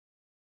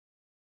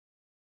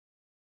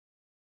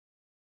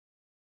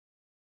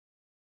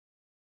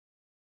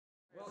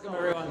Welcome,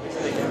 everyone.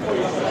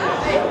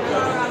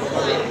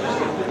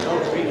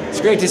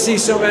 It's great to see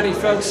so many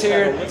folks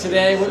here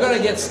today. We're going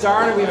to get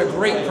started. We have a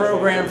great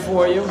program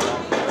for you.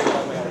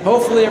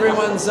 Hopefully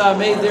everyone's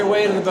made their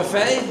way to the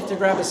buffet to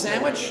grab a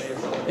sandwich.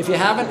 If you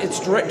haven't, it's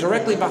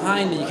directly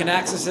behind you. You can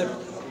access it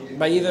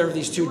by either of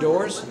these two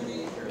doors.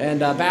 And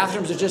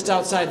bathrooms are just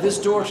outside this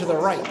door to the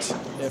right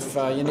if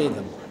you need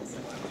them.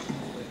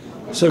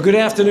 So good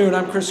afternoon.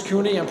 I'm Chris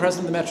Cooney. I'm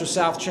president of the Metro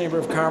South Chamber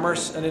of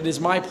Commerce, and it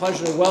is my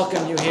pleasure to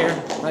welcome you here.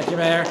 Thank you,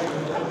 Mayor.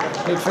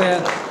 Big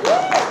fan.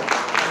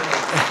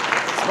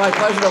 It's my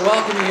pleasure to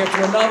welcome you here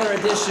to another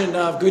edition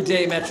of Good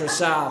Day Metro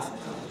South.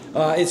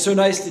 It's so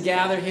nice to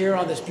gather here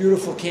on this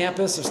beautiful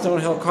campus of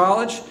Stonehill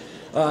College.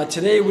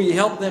 Today we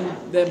help them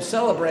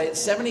celebrate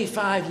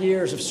 75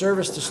 years of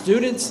service to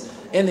students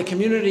and the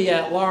community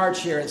at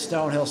large here at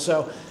Stonehill.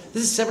 So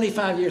this is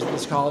 75 years that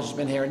this college has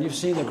been here, and you've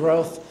seen the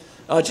growth.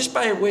 Just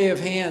by way of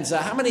hands,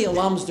 how many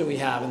alums do we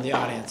have in the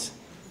audience?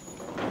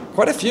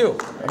 Quite a few,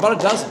 about a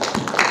dozen.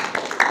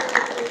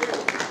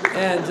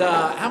 And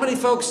how many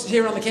folks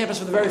here on the campus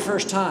for the very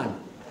first time?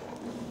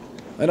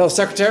 I know,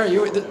 Secretary,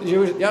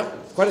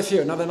 yep, quite a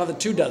few, another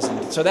 2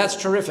 dozen. So that's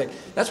terrific.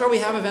 That's why we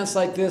have events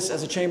like this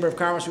as a Chamber of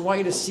Commerce. We want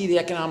you to see the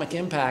economic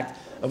impact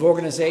of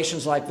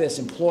organizations like this,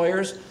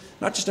 employers,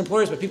 not just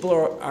employers, but people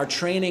who are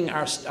training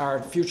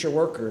our future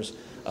workers.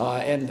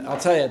 And I'll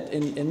tell you,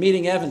 in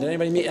meeting Evan, did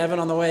anybody meet Evan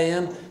on the way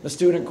in? The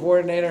student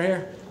coordinator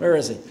here? Where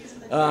is he?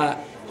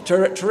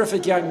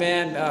 Terrific young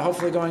man,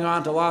 hopefully going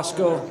on to law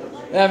school.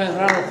 Evan,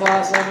 round of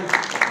applause, Evan.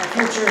 Our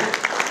future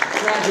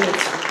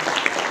graduates.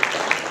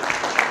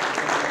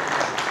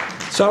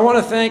 So I want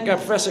to thank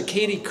Professor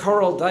Katie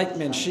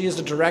Corral-Dykeman. She is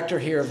the director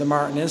here of the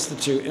Martin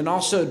Institute, and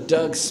also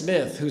Doug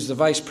Smith, who's the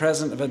vice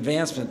president of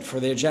advancement,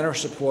 for their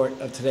generous support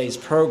of today's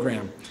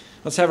program.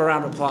 Let's have a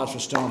round of applause for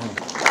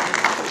Stonehill.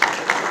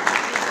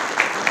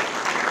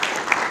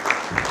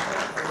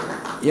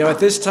 You know, at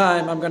this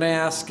time, I'm going to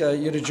ask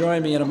you to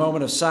join me in a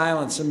moment of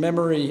silence in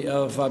memory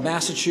of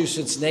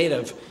Massachusetts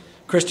native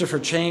Christopher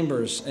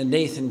Chambers and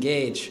Nathan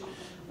Gage.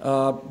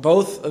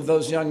 Both of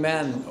those young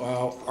men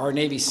are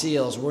Navy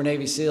SEALs, were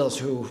Navy SEALs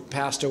who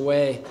passed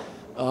away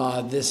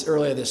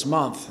earlier this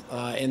month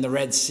in the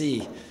Red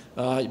Sea.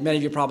 Many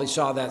of you probably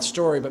saw that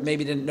story, but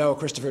maybe didn't know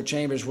Christopher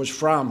Chambers was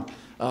from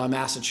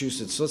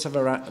Massachusetts. So let's have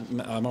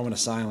a moment of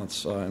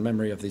silence in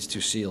memory of these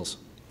 2 SEALs.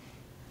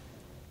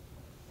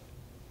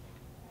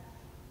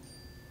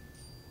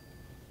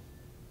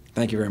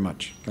 Thank you very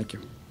much. Thank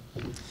you.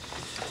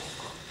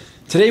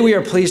 Today we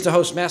are pleased to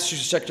host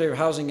Massachusetts Secretary of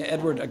Housing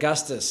Edward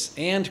Augustus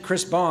and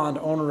Chris Bond,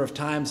 owner of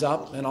Time's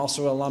Up, and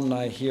also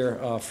alumni here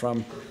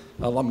from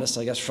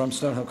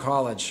Stonehill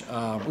College.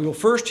 We will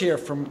first hear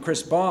from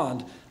Chris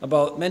Bond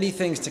about many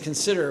things to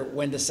consider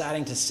when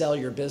deciding to sell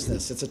your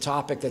business. It's a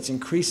topic that's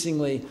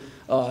increasingly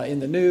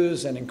in the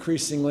news and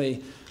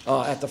increasingly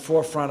at the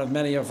forefront of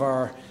many of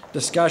our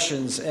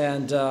discussions,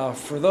 and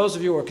for those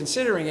of you who are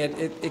considering it,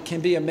 it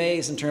can be a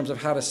maze in terms of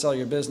how to sell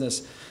your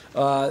business.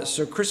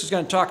 So Chris is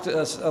going to talk to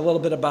us a little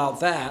bit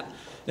about that,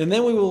 and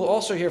then we will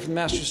also hear from the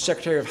Massachusetts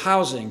Secretary of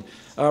Housing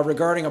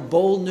regarding a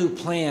bold new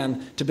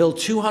plan to build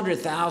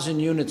 200,000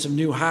 units of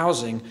new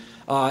housing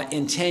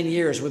in 10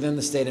 years within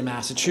the state of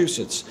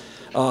Massachusetts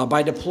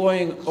by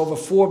deploying over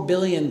 $4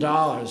 billion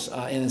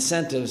in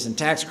incentives and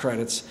tax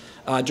credits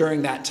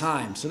during that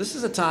time. So this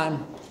is a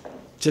time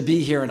to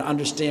be here and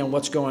understand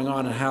what's going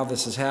on and how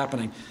this is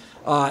happening.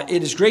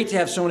 It is great to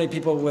have so many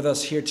people with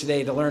us here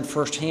today to learn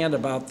firsthand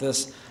about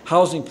this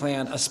housing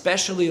plan,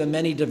 especially the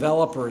many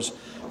developers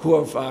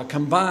who have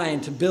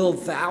combined to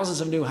build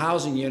thousands of new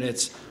housing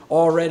units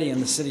already in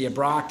the city of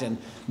Brockton.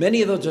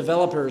 Many of those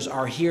developers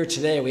are here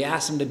today. We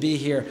asked them to be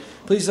here.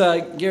 Please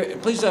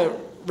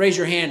raise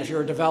your hand if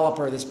you're a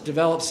developer that's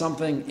developed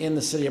something in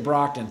the city of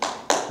Brockton.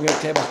 We have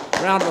a table.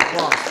 Round of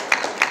applause.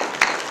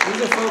 These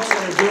are folks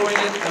that are doing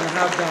it and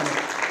have done it,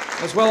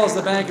 as well as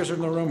the bankers in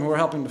the room who are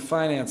helping to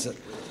finance it.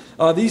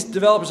 These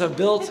developers have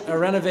built or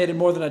renovated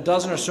more than a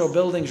dozen or so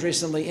buildings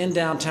recently in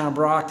downtown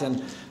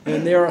Brockton,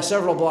 and there are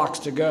several blocks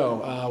to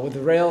go. With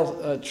the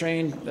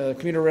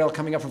commuter rail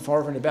coming up from Fall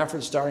River to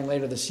Bedford starting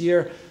later this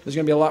year, there's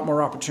going to be a lot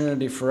more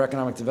opportunity for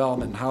economic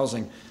development and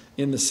housing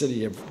in the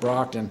city of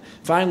Brockton.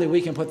 Finally,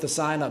 we can put the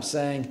sign up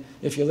saying,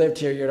 if you lived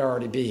here, you'd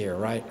already be here,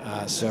 right?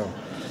 So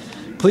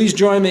please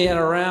join me in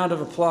a round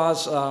of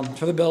applause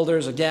for the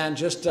builders. Again,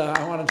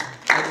 I want to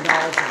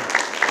acknowledge them.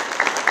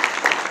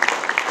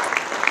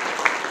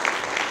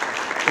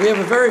 We have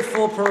a very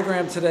full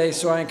program today,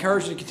 so I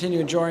encourage you to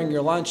continue enjoying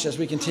your lunch as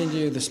we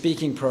continue the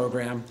speaking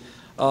program.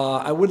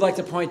 I would like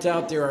to point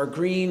out there are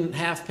green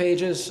half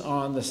pages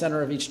on the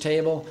center of each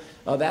table.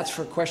 That's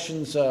for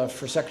questions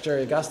for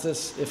Secretary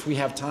Augustus if we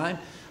have time.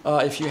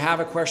 If you have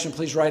a question,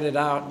 please write it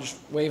out and just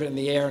wave it in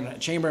the air, and a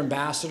Chamber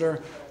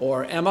Ambassador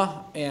or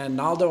Emma and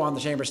Naldo on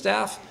the Chamber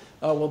staff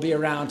will be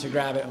around to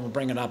grab it, and we'll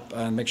bring it up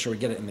and make sure we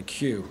get it in the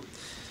queue.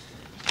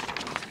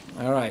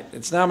 All right,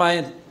 it's now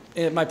my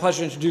pleasure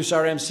to introduce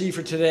our MC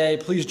for today.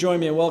 Please join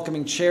me in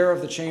welcoming Chair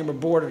of the Chamber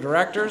Board of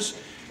Directors,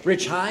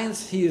 Rich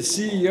Hines. He is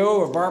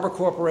CEO of Barber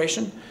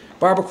Corporation.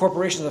 Barber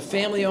Corporation is a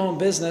family-owned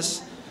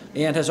business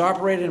and has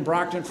operated in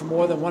Brockton for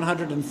more than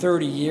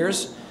 130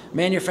 years,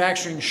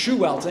 manufacturing shoe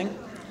welting,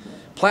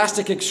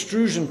 plastic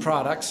extrusion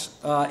products,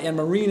 and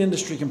marine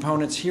industry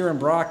components here in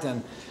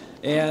Brockton.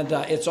 And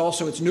it's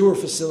also its newer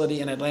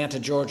facility in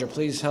Atlanta, Georgia.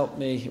 Please help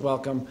me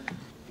welcome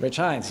Rich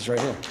Hines. He's right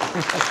here.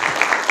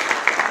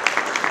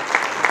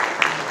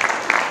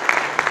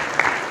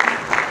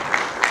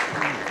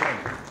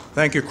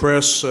 Thank you,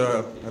 Chris.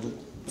 I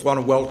want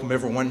to welcome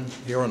everyone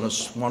here on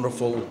this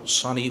wonderful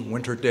sunny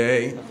winter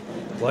day.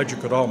 Glad you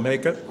could all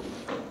make it.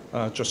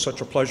 Just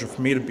such a pleasure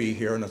for me to be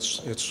here, and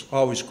it's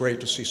always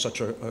great to see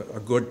such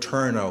a good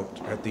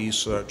turnout at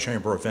these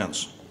chamber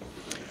events.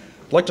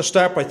 I'd like to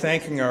start by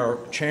thanking our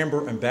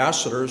chamber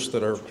ambassadors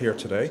that are here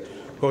today: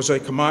 Jose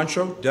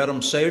Camacho,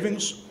 Dedham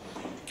Savings;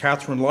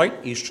 Catherine Light,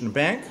 Eastern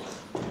Bank;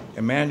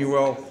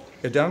 Emmanuel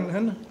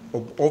Edenhen,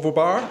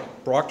 Ovabar,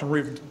 Brockton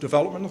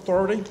Redevelopment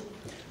Authority;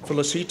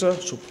 Felicita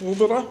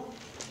Sepulveda,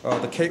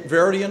 the Cape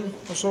Verdean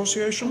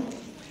Association;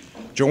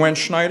 Joanne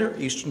Schneider,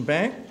 Eastern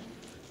Bank;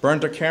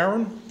 Brenda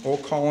Karen,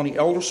 Old Colony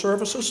Elder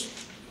Services.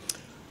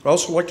 I'd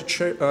also like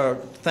to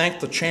thank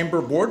the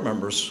Chamber board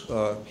members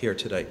here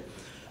today: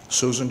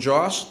 Susan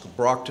Joss, the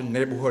Brockton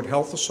Neighborhood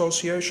Health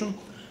Association;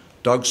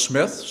 Doug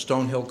Smith,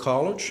 Stonehill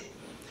College;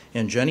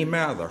 and Jenny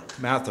Mather,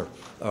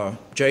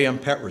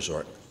 JM Pet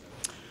Resort.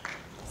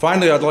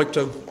 Finally, I'd like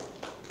to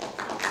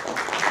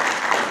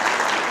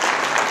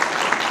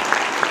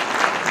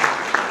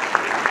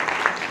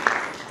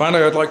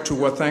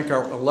thank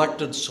our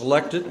elected,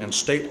 selected, and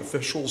state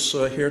officials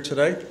here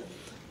today: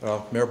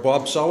 Mayor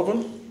Bob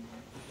Sullivan,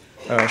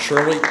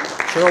 Shirley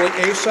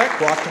Asek,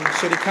 Brockton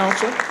City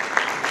Council;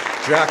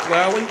 Jack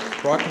Lally,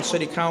 Brockton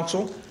City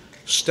Council;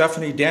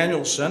 Stephanie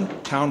Danielson,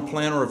 Town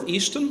Planner of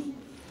Easton;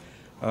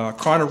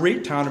 Connor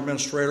Reed, Town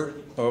Administrator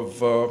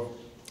of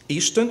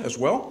Easton as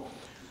well;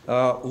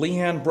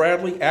 Leanne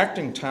Bradley,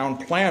 Acting Town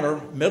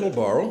Planner,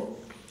 Middleborough;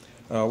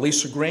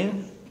 Lisa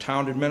Green,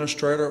 Town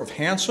Administrator of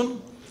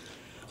Hanson;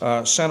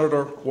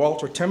 Senator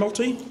Walter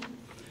Timilty;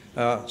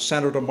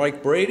 Senator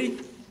Mike Brady;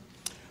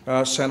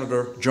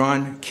 Senator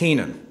John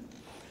Keenan.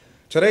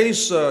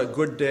 Today's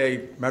Good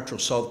Day Metro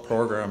South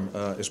program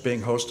is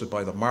being hosted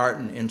by the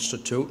Martin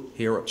Institute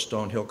here at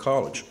Stonehill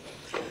College.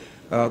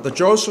 The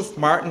Joseph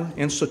Martin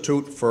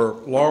Institute for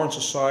Law and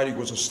Society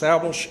was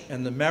established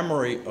in the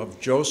memory of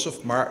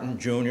Joseph Martin,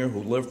 Jr.,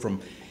 who lived from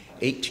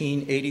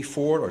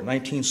 1884 to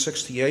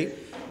 1968. He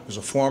was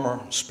a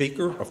former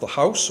Speaker of the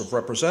House of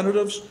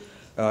Representatives.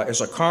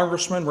 As a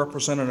congressman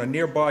representing a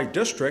nearby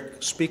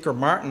district, Speaker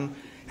Martin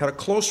had a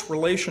close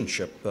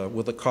relationship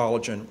with the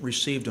college and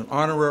received an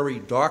honorary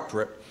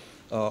doctorate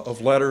of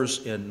letters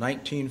in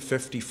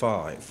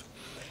 1955.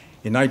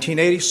 In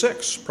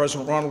 1986,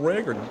 President Ronald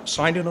Reagan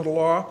signed into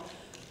law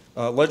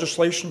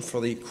legislation for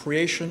the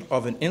creation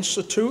of an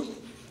institute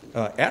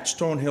at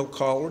Stonehill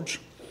College.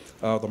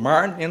 The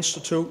Martin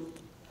Institute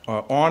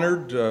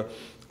honored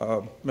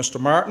Mr.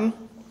 Martin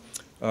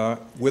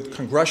with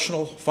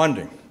congressional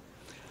funding.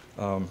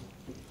 And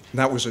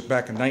that was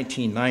back in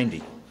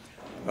 1990.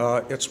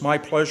 It's my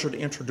pleasure to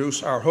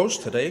introduce our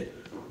host today,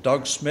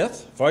 Doug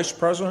Smith, Vice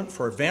President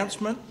for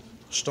Advancement,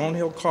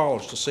 Stonehill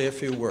College, to say a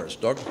few words.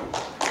 Doug?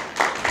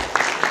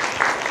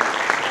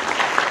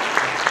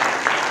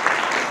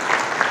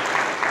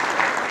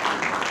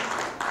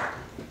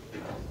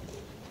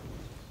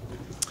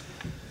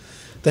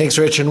 Thanks,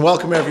 Rich, and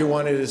welcome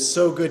everyone. It is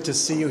so good to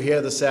see you here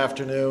this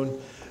afternoon.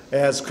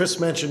 As Chris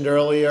mentioned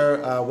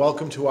earlier,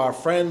 welcome to our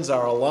friends,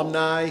 our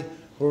alumni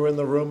who are in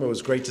the room. It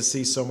was great to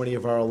see so many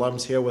of our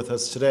alums here with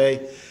us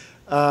today.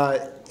 And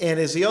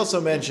as he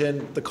also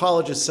mentioned, the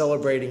college is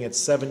celebrating its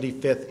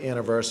 75th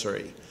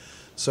anniversary.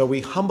 So we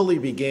humbly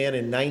began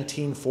in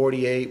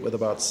 1948 with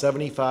about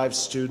 75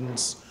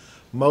 students.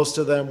 Most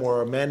of them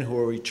were men who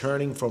were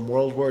returning from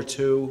World War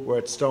II. We're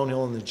at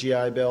Stonehill in the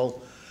GI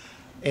Bill.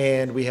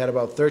 And we had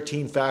about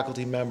 13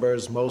 faculty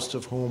members, most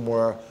of whom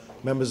were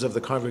members of the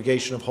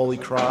Congregation of Holy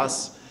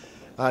Cross.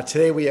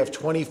 Today we have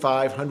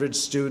 2,500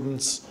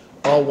 students,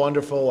 all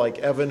wonderful, like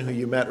Evan, who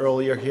you met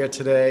earlier here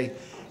today,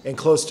 and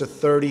close to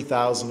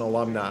 30,000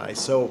 alumni.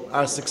 So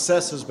our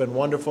success has been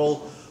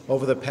wonderful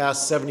over the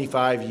past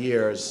 75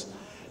 years.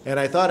 And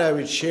I thought I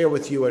would share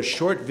with you a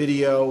short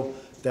video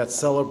that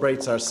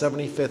celebrates our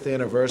 75th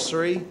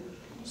anniversary.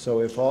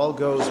 So if all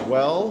goes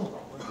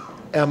well,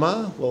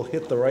 Emma will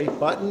hit the right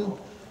button,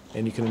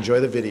 and you can enjoy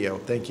the video.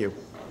 Thank you.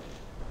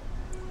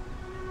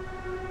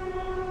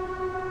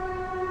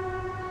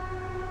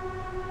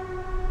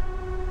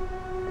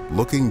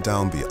 Looking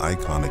down the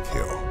iconic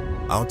hill,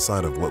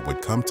 outside of what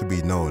would come to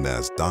be known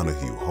as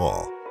Donahue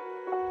Hall,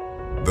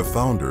 the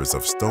founders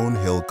of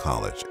Stonehill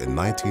College in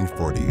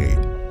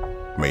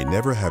 1948 may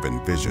never have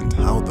envisioned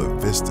how the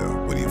vista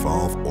would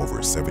evolve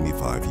over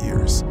 75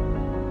 years.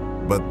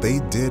 But they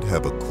did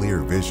have a clear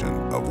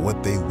vision of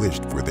what they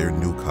wished for their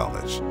new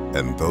college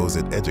and those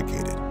it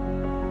educated: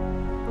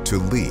 to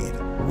lead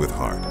with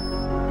heart.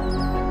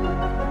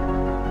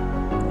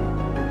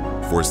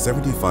 For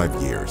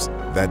 75 years,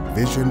 That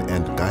vision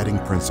and guiding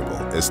principle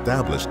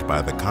established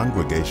by the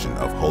Congregation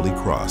of Holy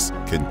Cross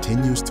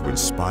continues to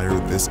inspire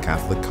this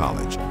Catholic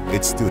college,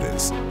 its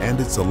students, and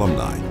its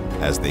alumni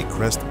as they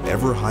crest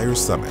ever higher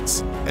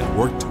summits and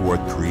work toward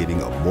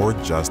creating a more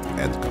just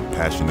and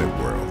compassionate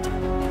world.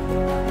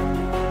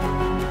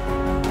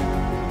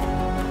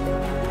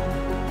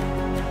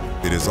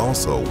 It is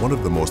also one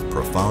of the most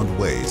profound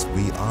ways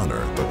we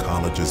honor the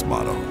college's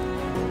motto,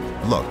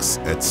 Lux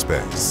et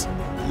Spes,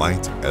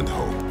 light and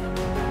hope.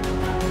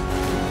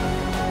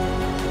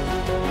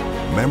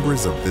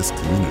 Members of this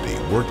community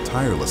work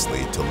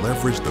tirelessly to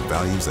leverage the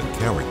values and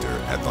character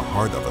at the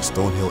heart of a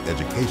Stonehill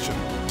education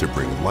to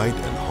bring light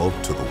and hope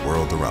to the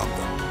world around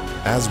them.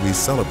 As we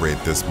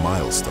celebrate this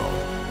milestone,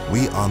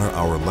 we honor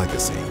our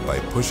legacy by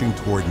pushing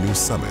toward new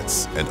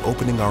summits and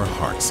opening our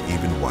hearts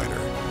even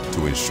wider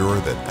to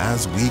ensure that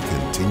as we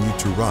continue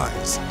to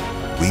rise,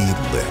 we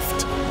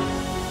lift.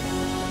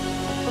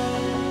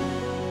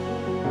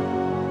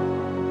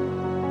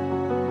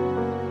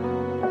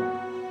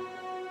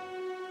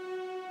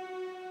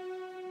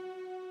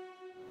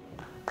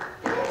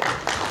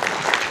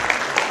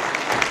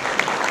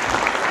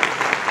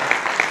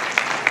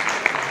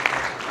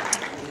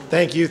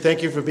 Thank you.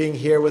 Thank you for being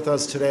here with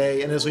us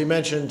today. And as we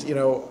mentioned,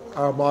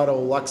 our motto,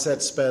 Lux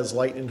et Spes,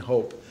 light and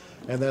hope.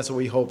 And that's what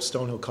we hope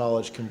Stonehill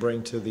College can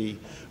bring to the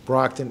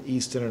Brockton,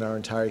 Easton, and our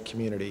entire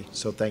community.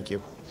 So thank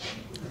you.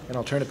 And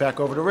I'll turn it back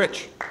over to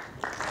Rich.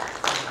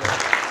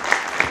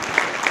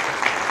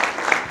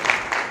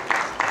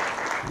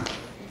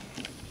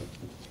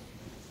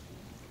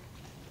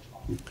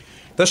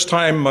 This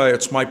time,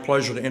 it's my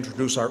pleasure to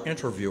introduce our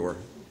interviewer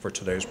for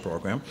today's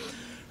program,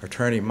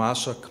 Attorney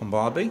Masa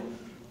Kambabi,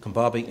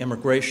 Kambabi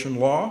Immigration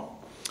Law,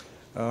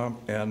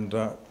 and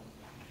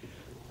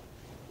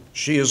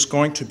she is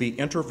going to be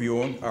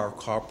interviewing our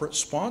corporate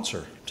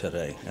sponsor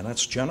today, and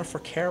that's Jennifer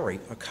Carey,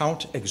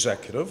 Account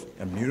Executive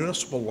and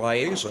Municipal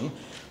Liaison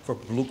for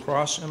Blue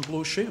Cross and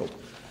Blue Shield.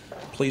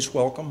 Please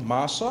welcome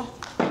Masa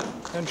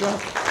and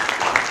Jennifer.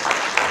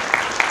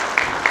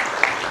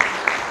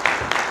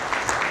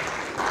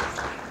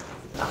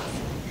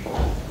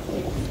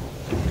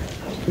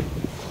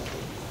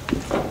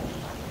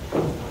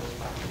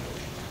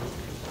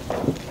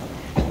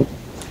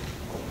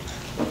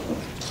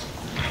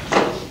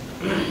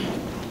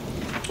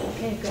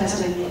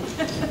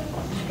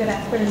 Good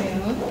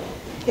afternoon.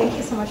 Thank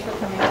you so much for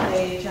coming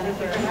today,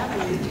 Jennifer.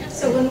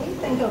 So when we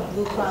think of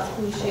Blue Cross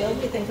Blue Shield,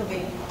 we think of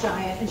a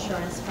giant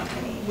insurance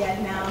company.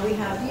 Yet now we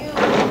have you,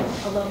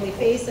 a lovely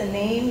face and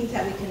name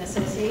that we can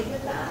associate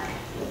with that.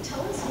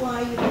 Tell us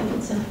why you think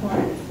it's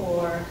important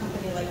for a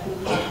company like Blue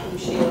Cross Blue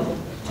Shield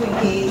to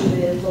engage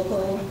with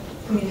local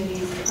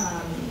communities,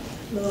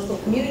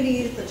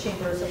 the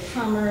chambers of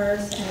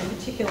commerce, and in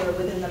particular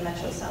within the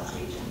Metro South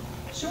region.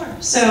 Sure.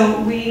 So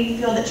we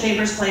feel that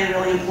chambers play a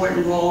really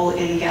important role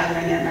in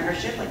gathering their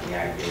membership, like we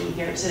are doing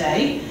here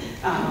today,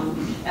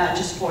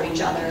 to support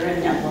each other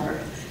and network.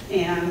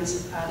 And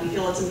we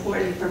feel it's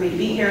important for me to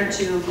be here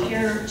to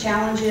hear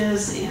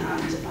challenges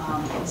and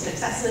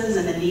successes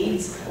and the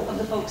needs of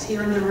the folks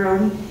here in the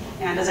room.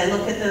 And as I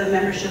look at the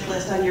membership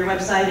list on your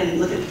website and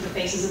look at the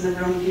faces in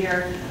the room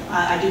here,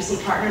 I do see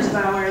partners of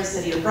ours,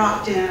 City of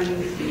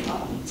Brockton,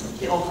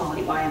 the Old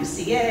Colony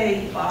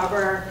YMCA,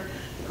 Barber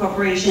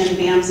Corporation,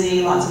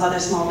 BAMSI, lots of other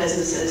small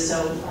businesses.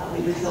 So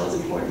we feel it's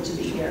important to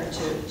be here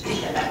to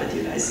share that with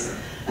you guys.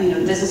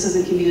 The businesses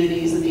and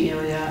communities in the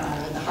area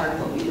are the heart of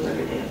what we do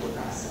every day at Blue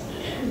Cross.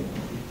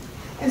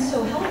 And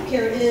so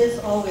healthcare is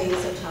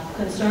always a top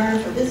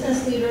concern for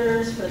business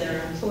leaders, for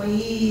their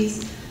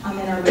employees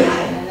in our region,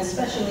 and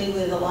especially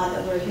with a lot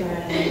that we're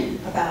hearing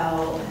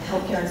about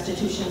healthcare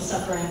institutions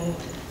suffering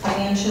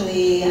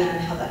financially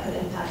and how that could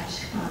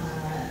impact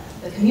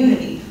the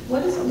community.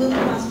 What is Blue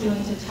Cross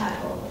doing to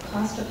tackle the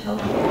cost of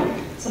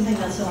healthcare, something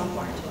that's so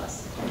important to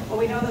us? Well,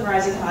 we know the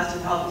rising cost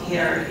of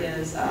healthcare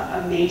is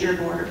a major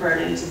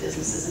burden to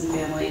businesses and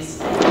families.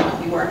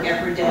 We work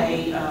every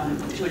day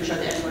to ensure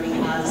that everybody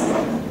has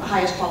the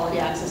highest quality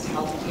access to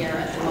healthcare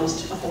at the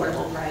most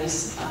affordable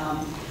price.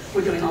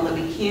 We're doing all that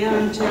we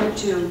can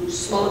to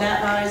slow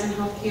that rise in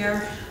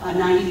healthcare.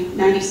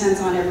 90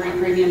 cents on every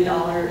premium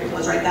dollar, it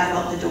goes right back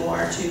out the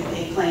door to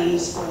pay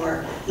claims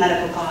for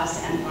medical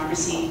costs and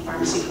pharmacy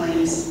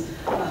claims.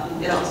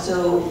 It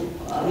also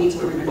means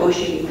we're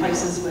negotiating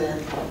prices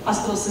with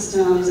hospital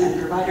systems and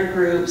provider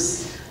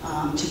groups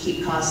to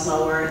keep costs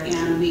lower.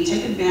 And we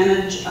take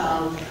advantage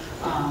of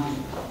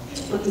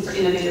looking for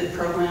innovative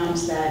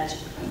programs that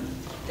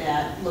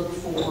look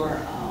for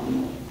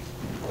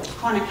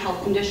chronic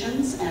health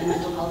conditions and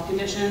mental health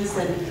conditions,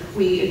 then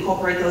we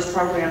incorporate those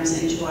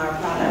programs into our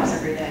products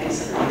every day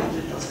so that we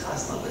can keep those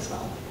costs low as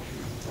well.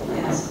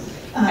 Yes.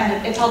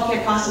 And if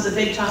healthcare cost is a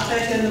big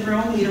topic in the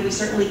room, we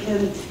certainly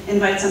can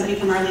invite somebody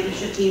from our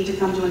leadership team to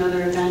come to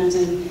another event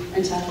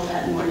and tackle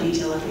that in more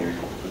detail if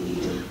you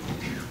need to.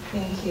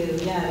 Thank you.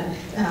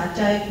 Yeah,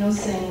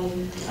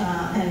 diagnosing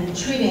and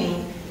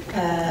treating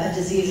a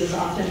disease is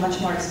often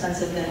much more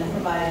expensive than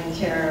providing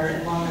care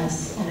and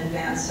wellness in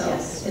advance. So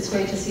yes, it's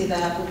great to see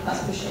that Blue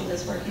Cross Blue Shield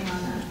is working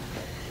on that.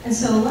 And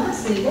so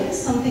lastly, what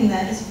is something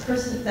that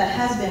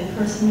has been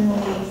personally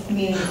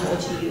meaningful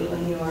to you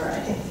in your, I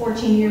think,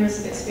 14 years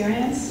of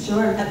experience?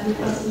 Sure. At Blue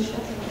Cross Blue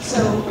Shield?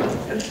 So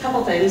a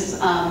couple things.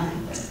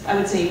 I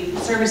would say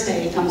Service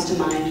Day comes to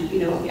mind. You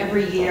know,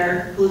 every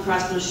year Blue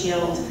Cross Blue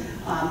Shield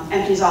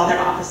empties all their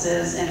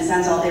offices and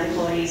sends all their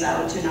employees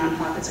out to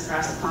nonprofits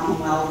across the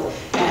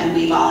Commonwealth, and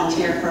we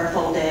volunteer for a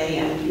full day,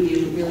 and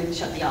we really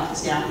shut the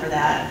office down for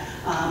that.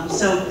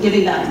 So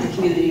giving back to the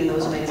community in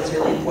those ways is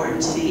really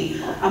important to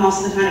me. I'm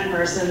also the kind of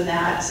person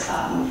that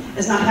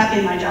is not happy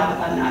in my job if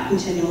I'm not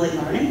continually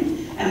learning.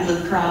 And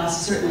Blue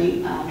Cross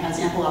certainly has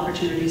ample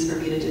opportunities for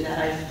me to do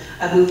that.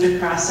 I've moved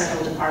across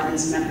several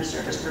departments: member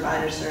service,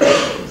 provider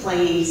service,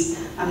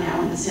 claims. I'm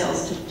now on the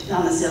sales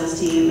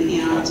team,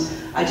 and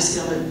I just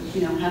feel that,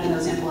 you know, having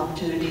those ample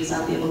opportunities,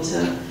 I'll be able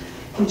to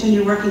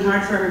continue working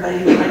hard for everybody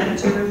right up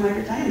to my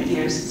retirement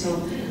years.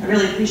 So I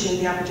really appreciate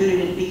the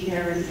opportunity to be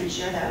here and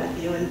share that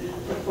with you, and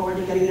look forward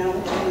to getting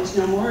to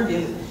know more of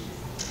you.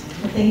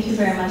 Well, thank you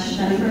very much,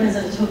 Jennifer. As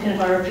a token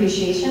of our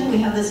appreciation, we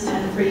have this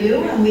pen for you,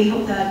 and we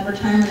hope that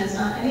retirement is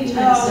not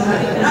anytime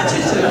soon. Not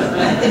too soon.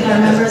 I think our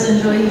members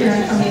enjoy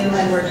hearing from you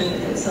and working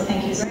with you, so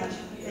thank you so much.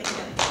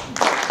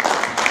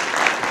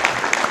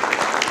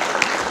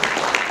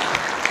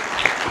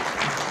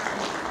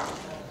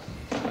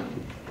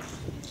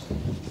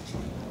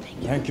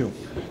 Thank you.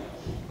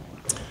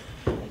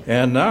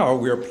 And now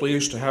we are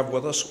pleased to have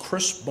with us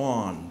Chris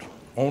Bond,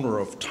 owner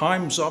of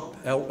Time's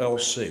Up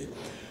LLC,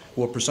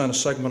 who will present a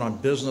segment on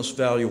business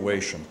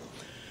valuation.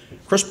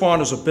 Chris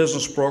Bond is a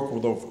business broker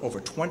with over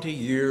 20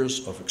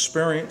 years of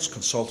experience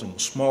consulting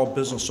with small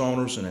business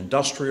owners in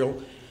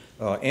industrial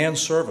and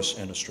service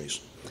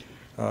industries.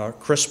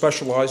 Chris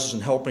specializes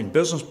in helping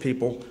business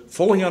people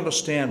fully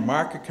understand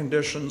market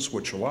conditions,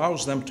 which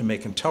allows them to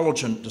make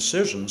intelligent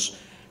decisions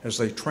as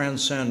they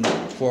transcend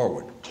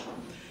forward.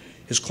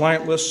 His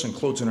client list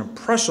includes an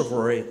impressive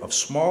array of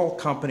small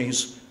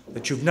companies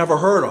that you've never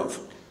heard of.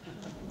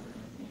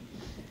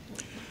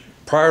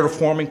 Prior to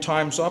forming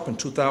Time's Up in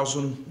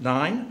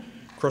 2009,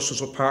 Chris was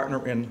a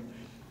partner in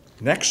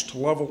Next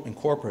Level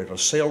Incorporated, a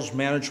sales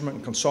management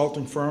and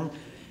consulting firm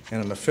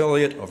and an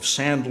affiliate of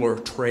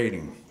Sandler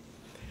Trading.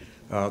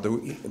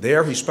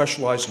 There he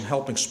specialized in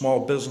helping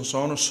small business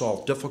owners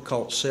solve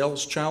difficult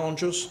sales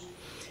challenges,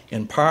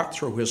 in part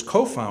through his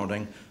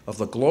co-founding of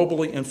the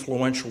globally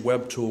influential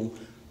web tool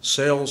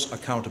Sales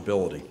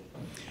Accountability.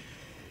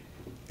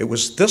 It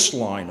was this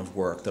line of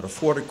work that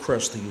afforded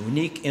Chris the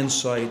unique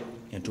insight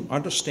into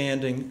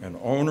understanding an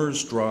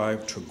owner's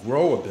drive to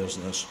grow a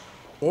business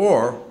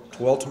or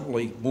to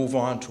ultimately move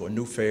on to a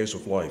new phase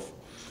of life.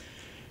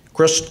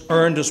 Chris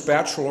earned his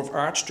Bachelor of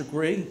Arts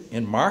degree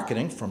in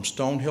marketing from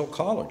Stonehill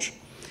College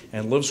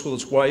and lives with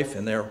his wife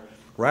in their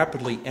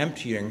rapidly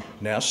emptying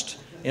nest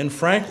in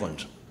Franklin.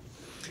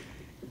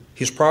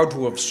 He's proud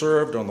to have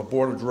served on the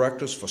board of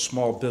directors for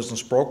Small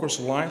Business Brokers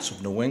Alliance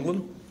of New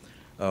England,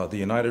 the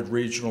United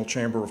Regional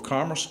Chamber of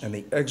Commerce, and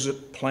the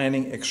Exit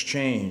Planning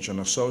Exchange, an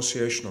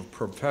association of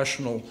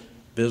professional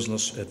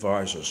business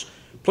advisors.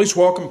 Please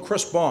welcome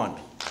Chris Bond.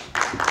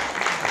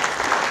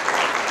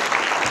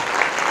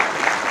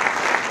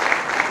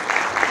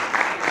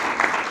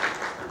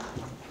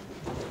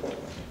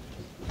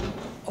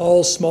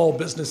 All small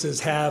businesses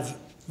have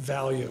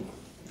value.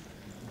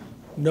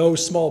 No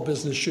small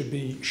business should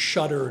be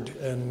shuttered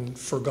and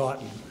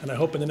forgotten. And I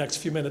hope in the next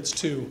few minutes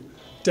to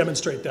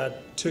demonstrate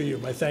that to you.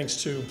 My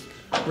thanks to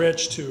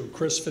Rich, to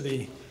Chris for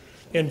the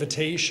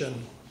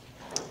invitation.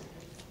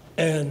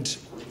 And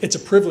it's a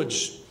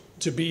privilege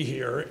to be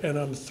here, and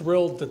I'm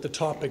thrilled that the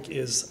topic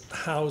is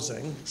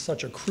housing,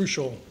 such a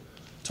crucial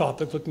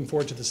topic. Looking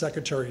forward to the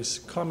Secretary's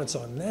comments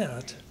on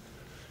that.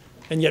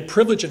 And yet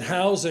privilege and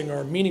housing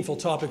are meaningful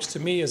topics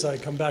to me as I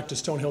come back to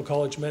Stonehill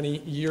College many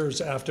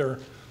years after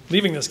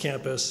leaving this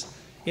campus,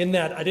 in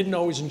that I didn't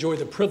always enjoy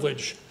the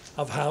privilege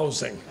of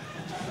housing.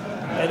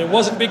 And it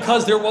wasn't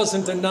because there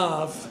wasn't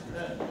enough,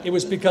 it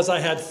was because I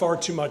had far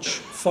too much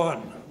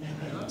fun.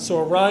 So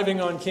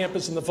arriving on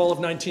campus in the fall of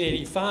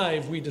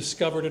 1985, we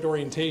discovered at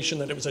orientation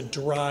that it was a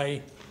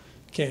dry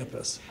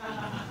campus.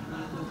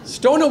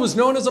 Stonehill was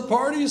known as a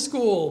party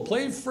school,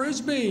 play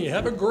Frisbee,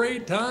 have a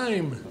great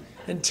time,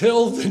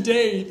 until the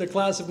day the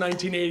class of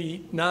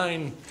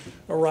 1989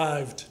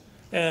 arrived.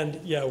 And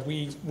yeah,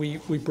 we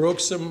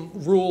broke some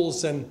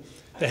rules, and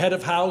the head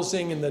of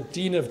housing and the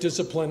dean of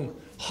discipline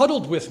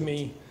huddled with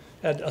me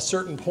at a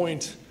certain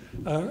point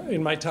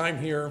in my time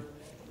here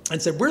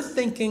and said, we're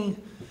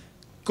thinking,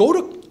 go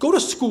to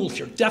school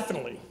here,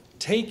 definitely.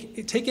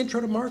 Take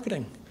intro to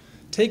marketing.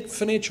 Take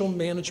financial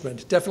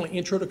management, definitely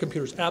intro to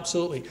computers,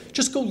 absolutely.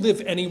 Just go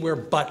live anywhere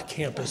but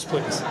campus,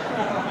 please.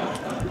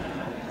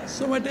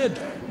 So I did.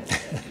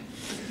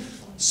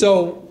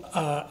 So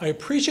I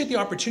appreciate the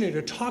opportunity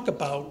to talk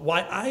about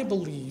why I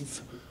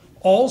believe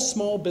all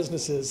small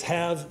businesses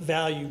have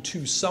value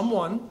to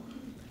someone,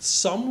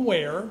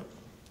 somewhere,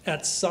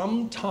 at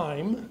some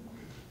time,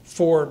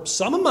 for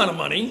some amount of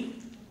money,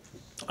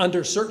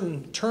 under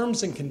certain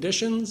terms and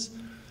conditions,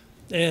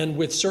 and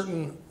with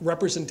certain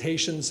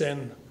representations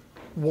and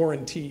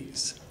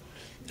warranties.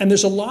 And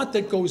there's a lot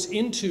that goes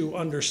into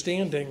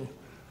understanding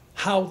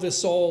how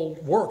this all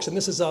works. And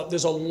there's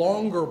a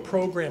longer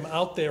program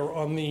out there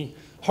on the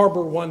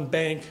Harbor One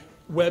Bank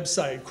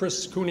website.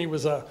 Chris Cooney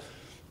was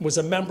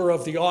a member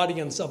of the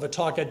audience of a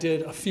talk I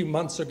did a few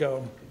months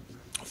ago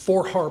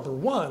for Harbor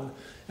One,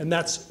 and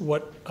that's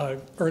what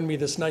earned me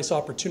this nice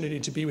opportunity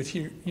to be with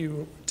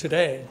you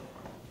today.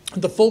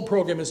 The full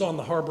program is on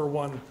the Harbor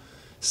One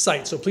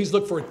site, so please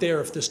look for it there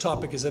if this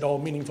topic is at all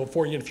meaningful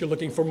for you. And if you're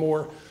looking for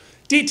more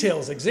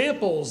details,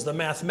 examples, the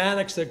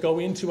mathematics that go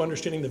into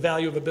understanding the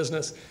value of a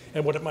business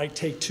and what it might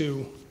take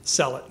to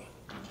sell it.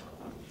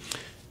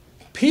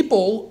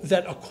 People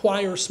that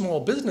acquire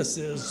small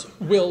businesses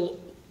will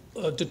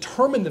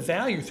determine the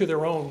value through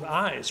their own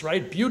eyes,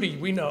 right? Beauty,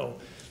 we know,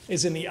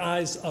 is in the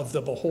eyes of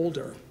the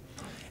beholder.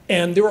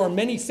 And there are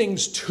many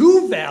things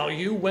to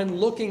value when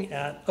looking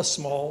at a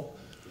small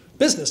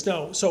business.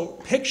 No, so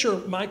picture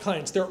my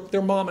clients,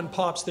 they're mom and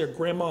pops, they're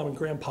grandmom and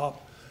grandpop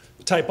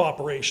type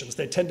operations.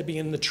 They tend to be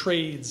in the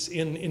trades,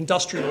 in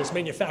industrials,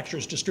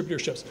 manufacturers,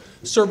 distributorships,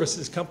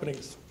 services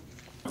companies.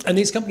 And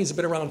these companies have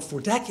been around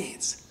for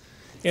decades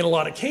in a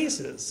lot of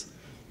cases.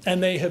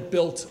 And they have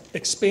built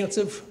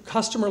expansive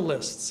customer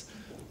lists.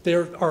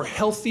 There are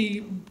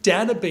healthy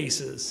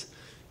databases.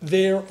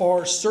 There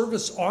are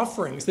service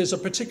offerings. There's a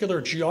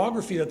particular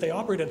geography that they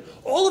operate in.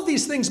 All of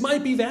these things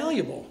might be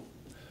valuable.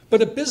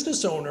 But a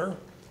business owner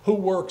who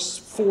works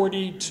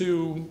 40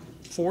 to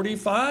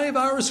 45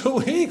 hours a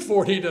week,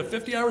 40 to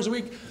 50 hours a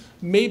week,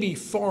 maybe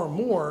far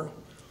more,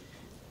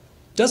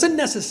 doesn't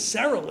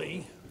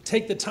necessarily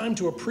take the time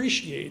to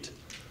appreciate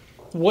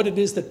what it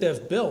is that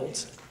they've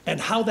built and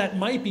how that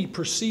might be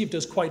perceived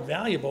as quite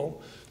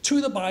valuable to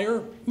the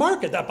buyer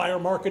market. That buyer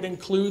market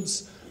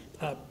includes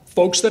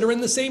folks that are in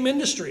the same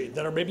industry,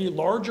 that are maybe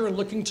larger and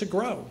looking to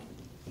grow.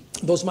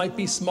 Those might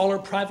be smaller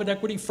private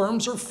equity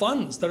firms or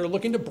funds that are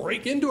looking to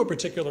break into a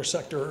particular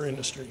sector or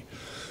industry.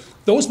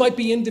 Those might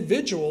be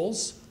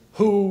individuals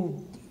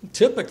who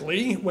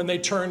typically, when they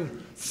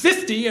turn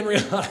 50 and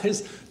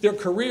realize their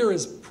career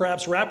is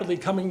perhaps rapidly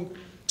coming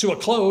to a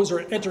close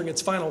or entering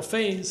its final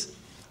phase,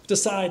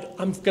 decide,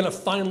 I'm going to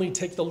finally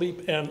take the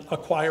leap and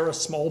acquire a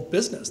small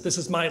business. This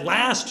is my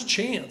last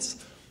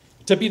chance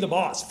to be the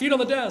boss. Feet on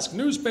the desk,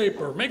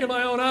 newspaper, making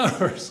my own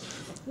hours,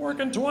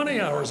 working 20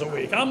 hours a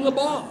week. I'm the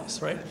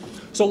boss, right?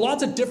 So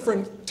lots of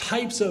different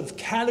types of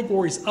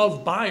categories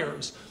of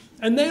buyers,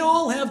 and they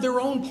all have their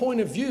own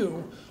point of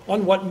view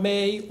on what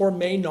may or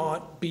may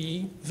not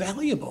be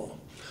valuable.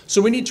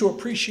 So we need to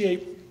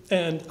appreciate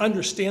and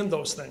understand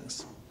those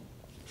things.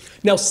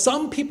 Now,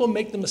 some people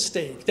make the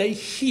mistake. They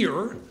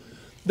hear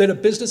that a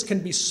business can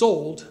be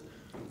sold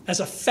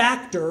as a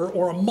factor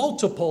or a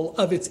multiple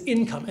of its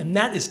income, and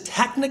that is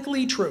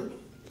technically true,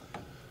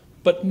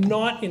 but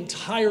not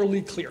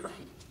entirely clear.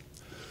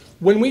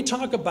 When we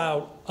talk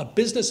about a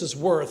business is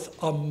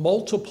worth a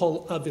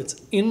multiple of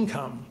its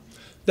income,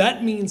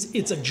 that means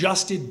its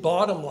adjusted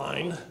bottom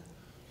line,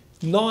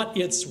 not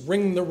its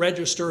ring the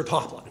register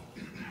top line.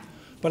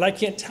 But I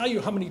can't tell you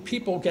how many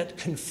people get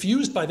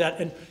confused by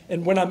that,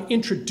 and when I'm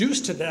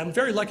introduced to them, I'm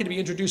very lucky to be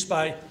introduced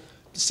by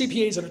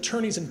CPAs and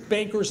attorneys and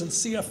bankers and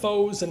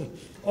CFOs and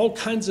all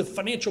kinds of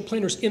financial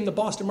planners in the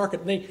Boston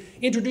market. And they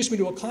introduced me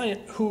to a client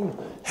who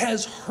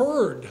has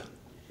heard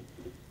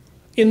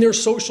in their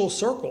social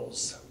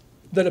circles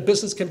that a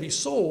business can be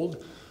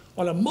sold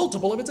on a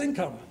multiple of its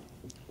income.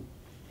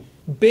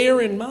 Bear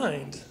in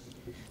mind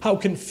how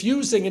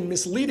confusing and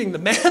misleading the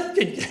math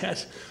can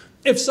get.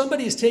 If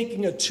somebody is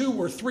taking a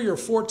 2 or 3 or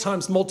 4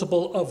 times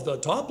multiple of the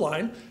top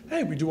line,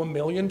 hey, we do $1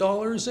 million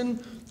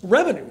in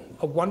revenue,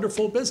 a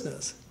wonderful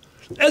business,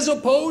 as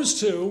opposed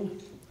to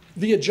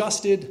the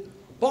adjusted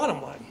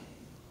bottom line.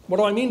 What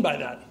do I mean by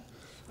that?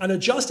 An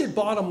adjusted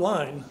bottom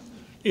line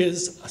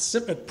is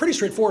a pretty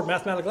straightforward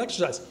mathematical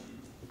exercise.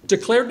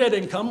 Declared net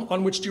income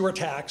on which you are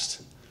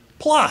taxed,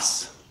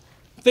 plus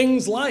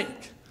things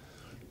like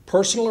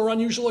personal or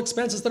unusual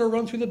expenses that are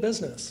run through the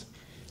business.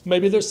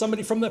 Maybe there's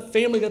somebody from the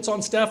family that's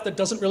on staff that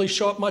doesn't really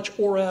show up much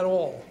or at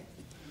all.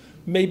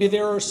 Maybe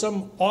there are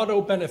some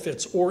auto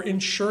benefits or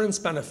insurance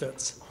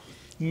benefits.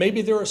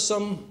 Maybe there are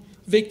some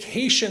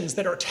vacations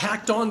that are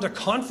tacked on to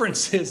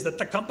conferences that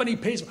the company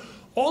pays for.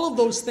 All of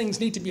those things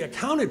need to be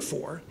accounted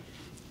for,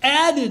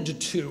 added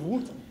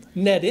to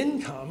net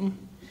income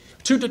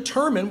to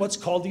determine what's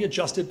called the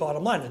adjusted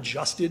bottom line,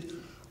 adjusted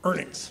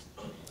earnings.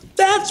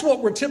 That's what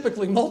we're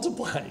typically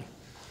multiplying.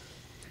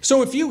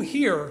 So if you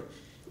hear,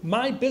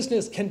 my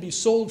business can be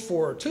sold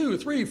for 2,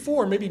 3,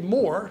 4, maybe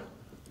more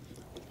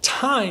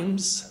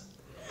times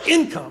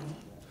income,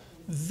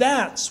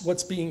 that's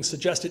what's being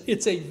suggested.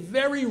 It's a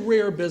very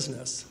rare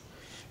business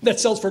that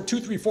sells for 2,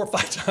 3, 4,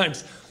 5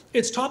 times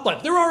its top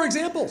line. There are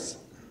examples.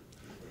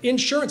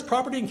 Insurance,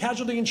 property and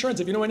casualty insurance,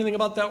 if you know anything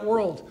about that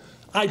world.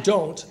 I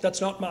don't. That's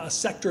not a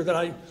sector that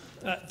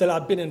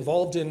I've been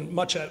involved in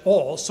much at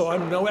all, so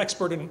I'm no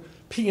expert in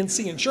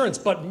P&C insurance,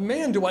 but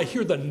man, do I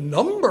hear the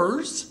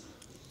numbers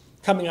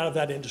coming out of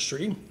that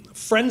industry.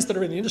 Friends that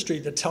are in the industry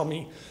that tell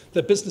me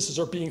that businesses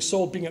are being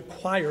sold, being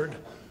acquired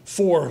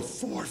for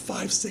 4,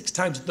 5, 6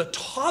 times the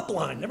top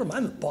line, never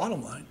mind the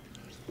bottom line.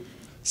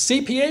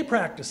 CPA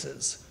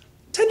practices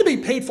tend to be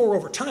paid for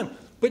over time,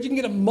 but you can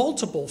get a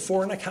multiple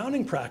for an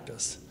accounting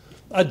practice.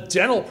 A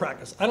dental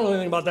practice, I don't know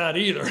anything about that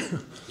either,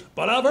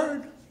 but I've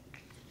heard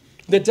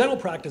that dental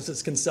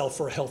practices can sell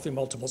for healthy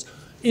multiples.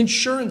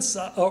 Insurance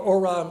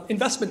or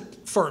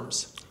investment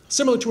firms,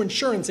 similar to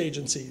insurance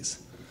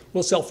agencies,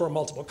 will sell for a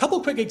multiple. A couple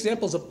of quick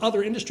examples of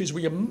other industries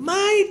where you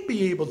might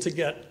be able to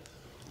get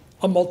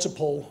a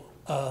multiple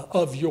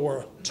of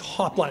your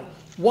top line.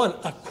 One,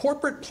 a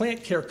corporate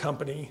plant care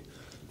company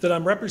that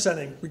I'm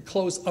representing, we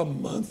close a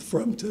month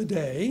from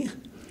today,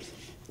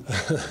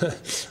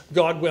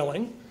 God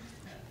willing.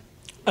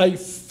 A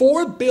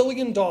 $4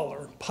 billion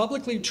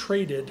publicly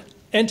traded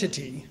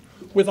entity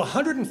with a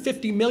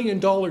 $150 million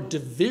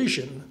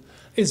division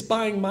is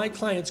buying my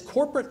client's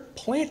corporate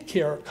plant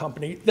care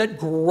company that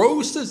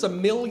grosses $1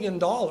 million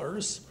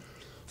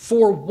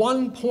for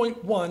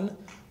 $1.1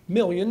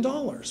 million.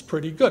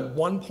 Pretty good,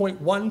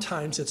 1.1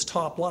 times its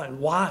top line.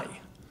 Why?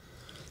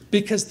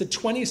 Because the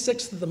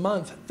 26th of the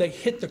month, they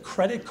hit the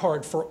credit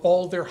card for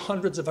all their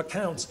hundreds of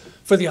accounts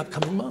for the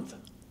upcoming month.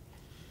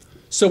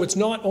 So it's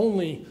not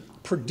only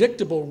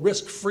predictable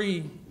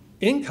risk-free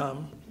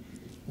income,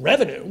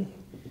 revenue,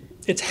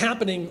 it's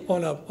happening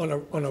on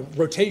a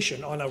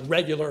rotation, on a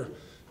regular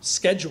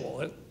schedule.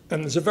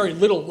 And there's a very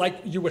little, like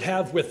you would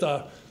have with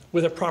a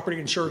property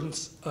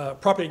insurance,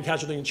 property and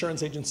casualty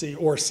insurance agency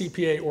or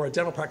CPA or a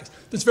dental practice,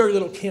 there's very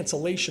little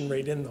cancellation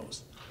rate in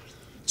those.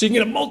 So you can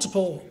get a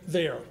multiple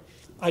there.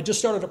 I just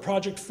started a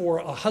project for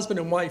a husband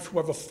and wife who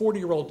have a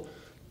 40-year-old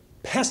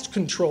pest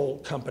control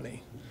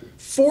company.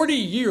 40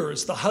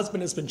 years the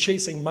husband has been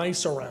chasing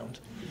mice around.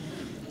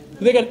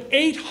 They got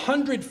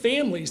 800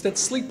 families that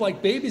sleep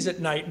like babies at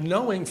night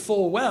knowing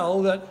full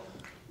well that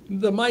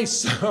the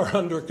mice are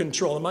under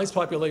control. The mice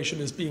population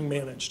is being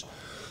managed.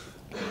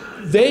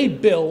 They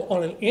bill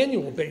on an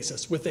annual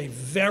basis with a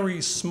very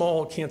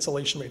small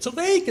cancellation rate. So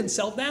they can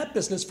sell that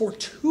business for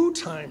 2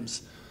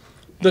 times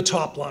the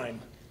top line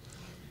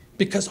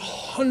because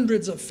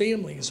hundreds of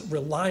families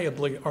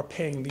reliably are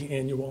paying the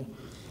annual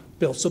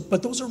bill. So,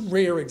 but those are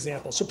rare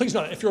examples. So please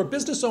note, if you're a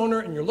business owner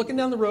and you're looking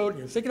down the road and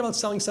you're thinking about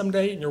selling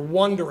someday and you're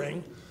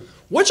wondering,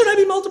 what should I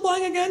be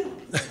multiplying again?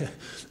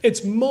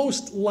 It's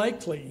most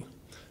likely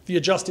the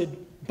adjusted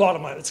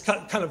bottom line. It's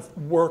kind of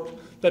work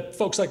that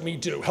folks like me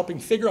do, helping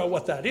figure out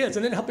what that is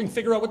and then helping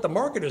figure out what the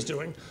market is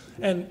doing.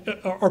 And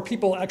are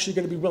people actually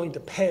going to be willing to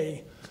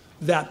pay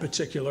that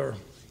particular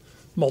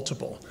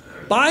multiple?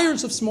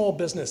 Buyers of small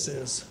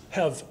businesses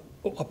have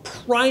a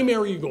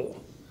primary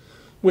goal,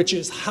 which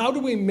is how do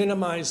we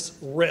minimize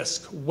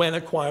risk when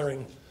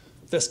acquiring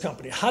this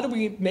company? How do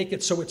we make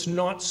it so it's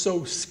not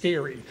so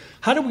scary?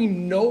 How do we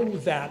know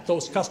that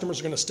those customers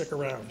are going to stick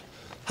around?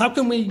 How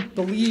can we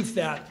believe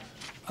that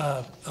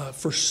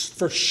for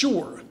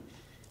sure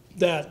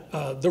that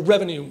the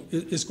revenue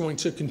is going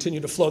to continue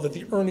to flow, that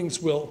the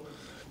earnings will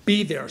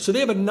be there? So they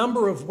have a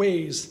number of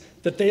ways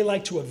that they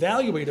like to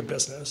evaluate a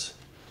business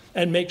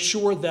and make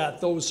sure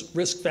that those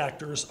risk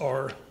factors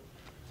are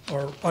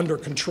under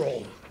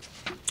control.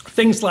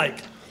 Things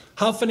like,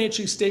 how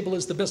financially stable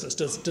is the business?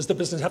 Does the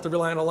business have to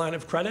rely on a line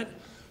of credit?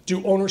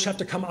 Do owners have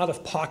to come out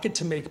of pocket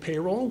to make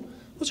payroll?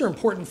 Those are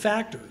important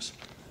factors.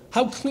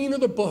 How clean are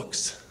the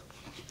books?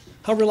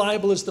 How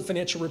reliable is the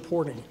financial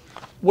reporting?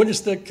 What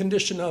is the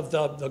condition of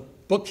the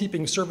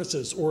bookkeeping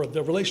services or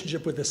the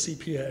relationship with the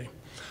CPA?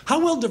 How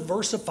well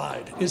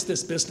diversified is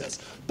this business?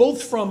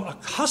 Both from a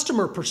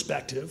customer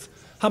perspective,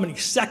 how many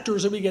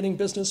sectors are we getting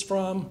business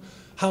from?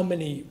 How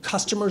many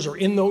customers are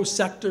in those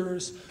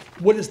sectors?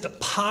 What does the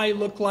pie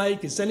look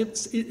like? Is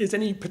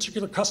any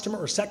particular customer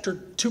or sector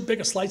too big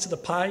a slice of the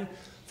pie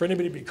for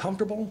anybody to be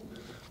comfortable?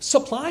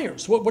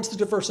 Suppliers, what's the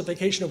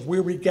diversification of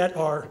where we get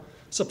our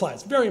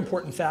supplies? Very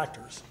important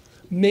factors.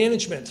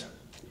 Management,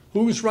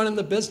 who's running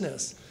the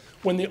business?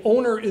 When the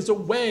owner is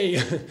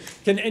away,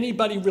 can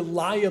anybody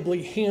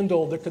reliably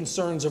handle the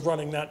concerns of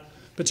running that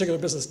particular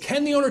business?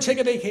 Can the owner take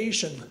a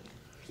vacation?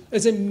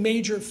 Is a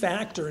major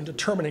factor in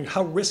determining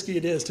how risky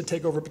it is to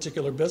take over a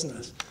particular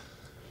business.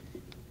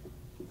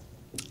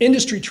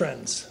 Industry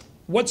trends.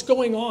 What's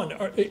going on?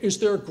 Is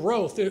there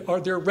growth? Are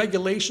there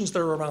regulations that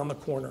are around the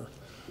corner?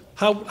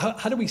 How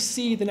do we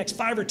see the next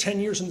 5 or 10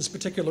 years in this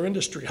particular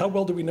industry? How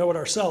well do we know it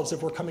ourselves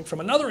if we're coming from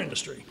another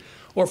industry?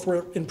 Or if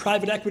we're in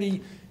private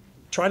equity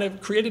trying to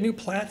create a new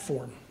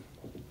platform?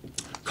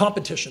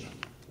 Competition.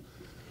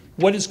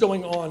 What is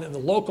going on in the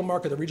local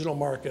market, the regional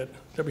market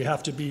that we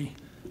have to be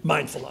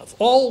mindful of?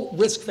 All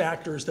risk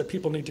factors that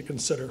people need to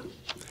consider.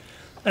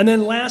 And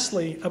then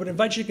lastly, I would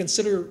invite you to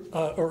consider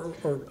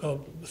or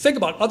think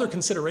about other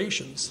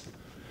considerations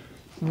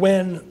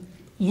when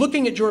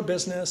looking at your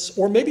business,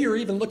 or maybe you're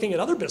even looking at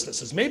other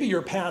businesses. Maybe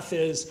your path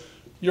is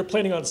you're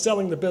planning on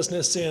selling the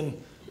business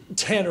in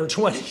 10 or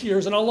 20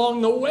 years, and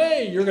along the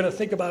way, you're going to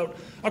think about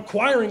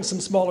acquiring some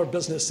smaller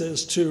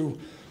businesses to,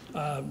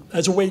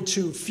 as a way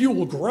to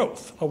fuel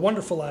growth. A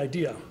wonderful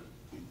idea.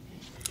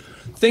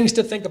 Things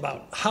to think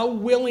about. How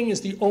willing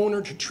is the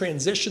owner to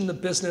transition the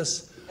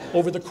business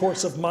over the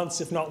course of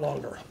months, if not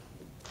longer.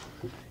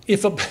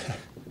 If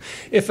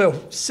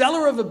a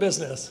seller of a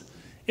business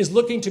is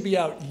looking to be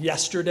out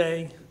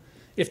yesterday,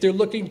 if they're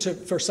looking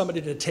for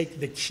somebody to take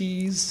the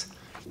keys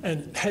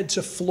and head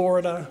to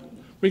Florida,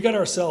 we got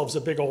ourselves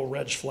a big old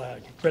red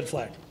flag.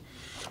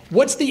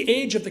 What's the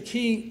age of the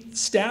key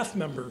staff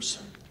members?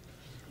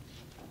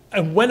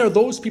 And when are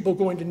those people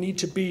going to need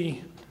to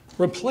be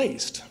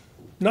replaced?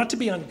 Not to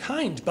be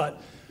unkind,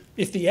 but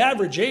if the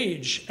average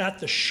age at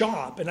the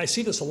shop, and I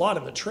see this a lot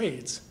in the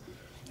trades,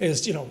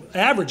 is,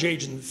 average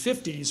age in the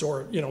 50s,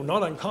 or,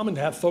 not uncommon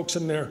to have folks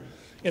in their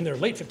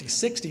late 50s,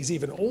 60s,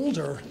 even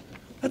older,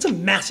 that's a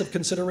massive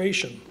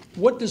consideration.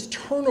 What does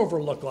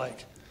turnover look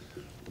like?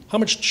 How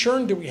much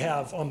churn do we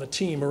have on the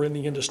team or in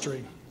the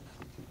industry?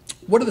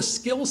 What are the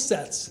skill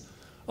sets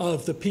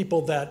of the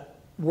people that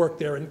work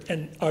there?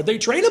 And are they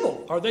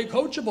trainable? Are they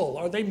coachable?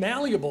 Are they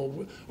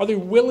malleable? Are they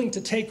willing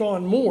to take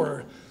on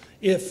more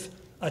if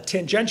a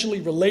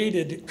tangentially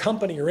related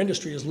company or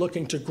industry is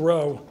looking to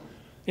grow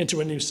into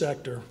a new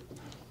sector?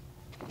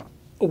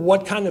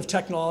 What kind of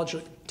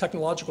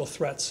technological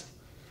threats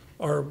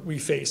are we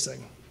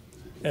facing?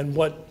 And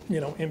what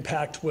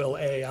impact will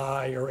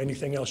AI or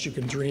anything else you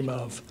can dream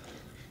of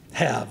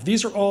have?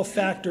 These are all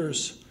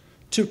factors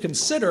to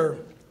consider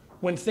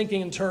when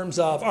thinking in terms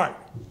of, all right,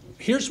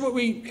 here's what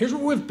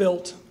we've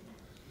built,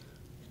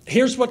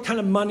 here's what kind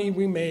of money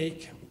we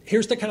make,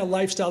 here's the kind of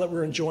lifestyle that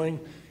we're enjoying,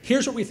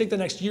 here's what we think the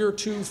next year,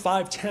 2,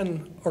 5,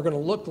 10 are going to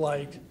look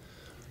like.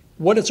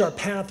 What is our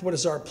path? What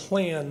is our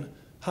plan?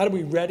 How do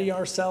we ready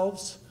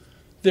ourselves?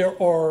 There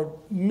are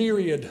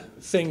myriad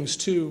things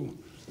to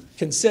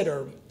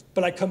consider,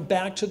 but I come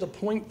back to the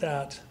point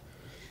that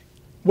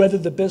whether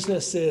the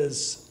business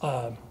has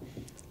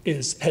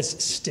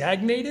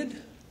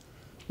stagnated,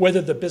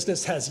 whether the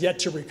business has yet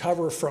to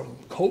recover from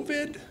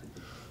COVID,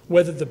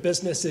 whether the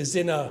business is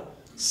in a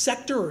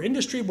sector or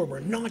industry where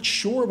we're not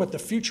sure what the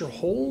future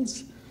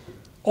holds,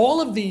 all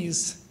of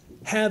these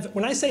have,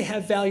 when I say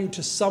have value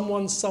to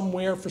someone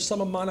somewhere for some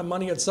amount of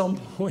money at some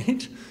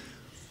point,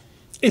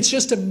 it's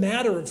just a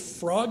matter of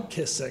frog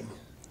kissing.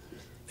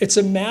 It's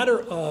a matter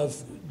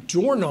of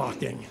door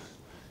knocking.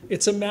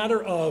 It's a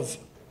matter of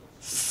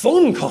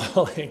phone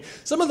calling.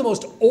 Some of the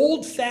most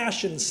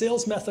old-fashioned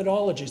sales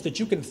methodologies that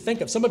you can think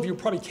of. Some of you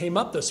probably came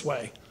up this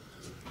way,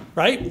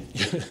 right?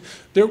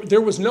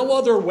 There was no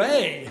other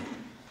way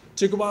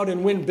to go out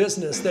and win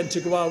business than to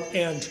go out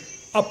and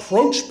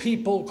approach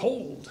people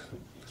cold.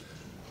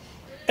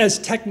 As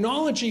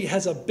technology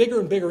has a bigger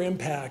and bigger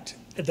impact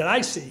that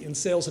I see in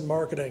sales and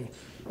marketing,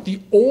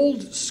 the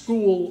old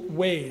school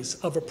ways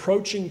of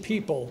approaching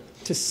people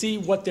to see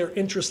what their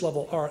interest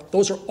level are,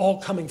 those are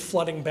all coming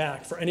flooding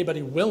back for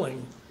anybody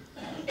willing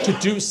to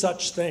do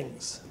such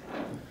things.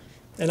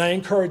 And I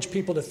encourage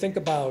people to think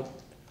about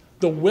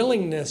the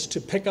willingness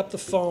to pick up the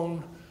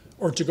phone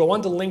or to go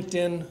onto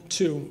LinkedIn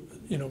to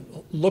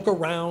look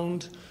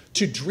around,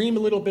 to dream a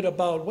little bit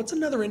about what's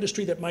another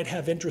industry that might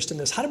have interest in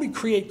this? How do we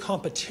create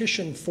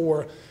competition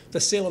for the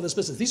sale of this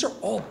business? These are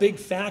all big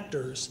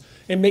factors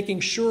in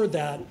making sure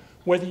that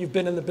whether you've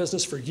been in the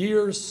business for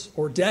years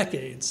or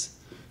decades,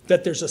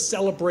 that there's a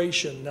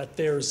celebration, that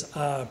there's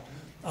a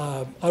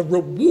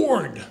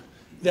reward,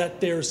 that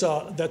there's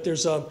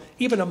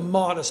even a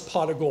modest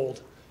pot of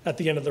gold at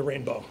the end of the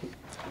rainbow.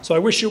 So I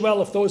wish you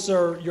well if those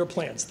are your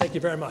plans. Thank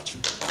you very much.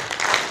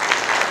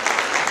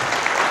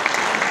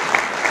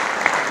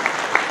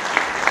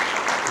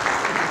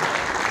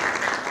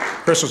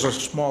 Chris, as a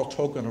small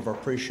token of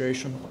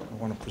appreciation, I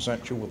want to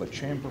present you with a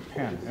chamber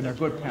pen, and a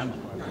good pen,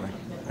 by the way.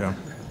 Yeah.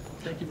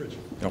 Thank you, Richard.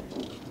 Yep.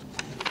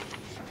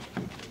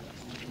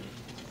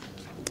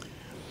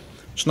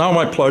 It's now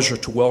my pleasure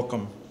to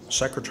welcome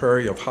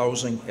Secretary of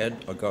Housing,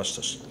 Ed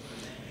Augustus.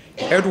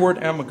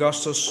 Edward M.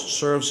 Augustus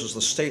serves as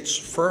the state's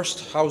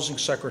first housing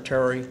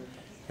secretary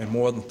in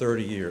more than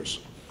 30 years.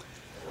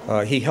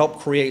 He helped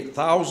create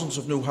thousands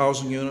of new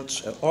housing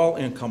units at all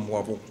income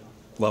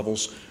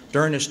levels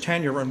during his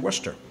tenure in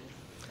Worcester.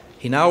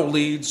 He now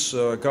leads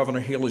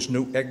Governor Healey's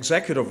new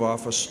Executive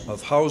Office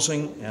of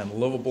Housing and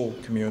Livable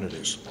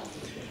Communities.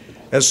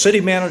 As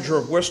City Manager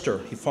of Worcester,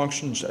 he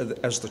functions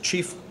as the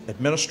Chief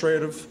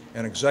Administrative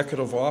and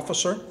Executive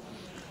Officer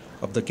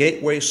of the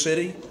Gateway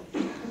City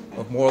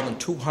of more than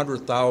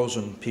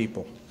 200,000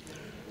 people.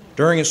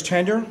 During his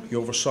tenure, he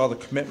oversaw the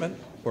commitment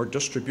or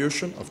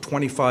distribution of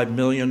 $25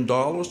 million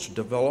to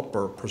develop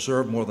or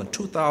preserve more than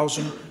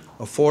 2,000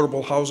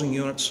 affordable housing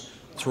units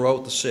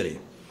throughout the city.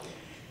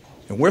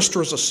 And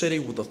Worcester is a city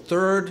with the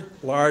third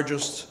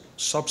largest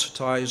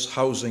subsidized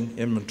housing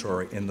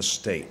inventory in the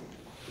state.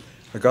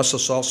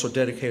 Augustus also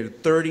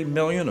dedicated $30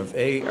 million of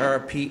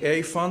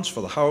ARPA funds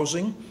for the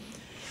housing,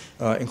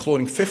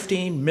 including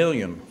 $15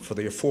 million for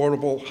the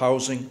Affordable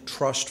Housing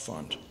Trust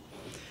Fund.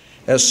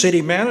 As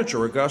city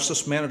manager,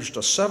 Augustus managed a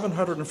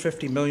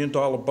 $750 million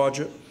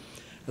budget,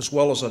 as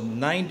well as a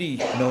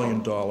 $90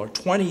 million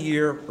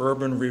 20-year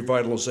urban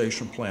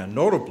revitalization plan.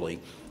 Notably,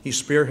 he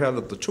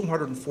spearheaded the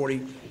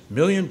 $240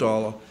 million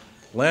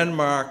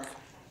landmark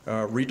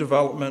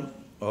redevelopment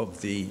of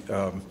the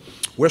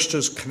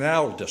Worcester's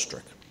Canal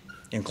District,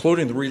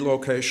 including the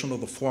relocation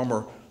of the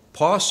former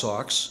Paw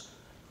Sox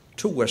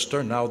to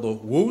Worcester, now the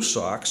Woo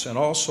Sox, and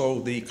also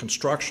the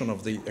construction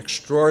of the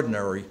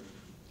extraordinary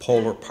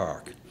Polar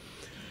Park.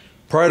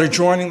 Prior to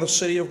joining the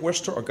city of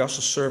Worcester,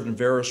 Augustus served in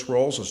various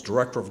roles as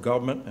Director of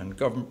Government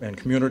and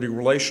Community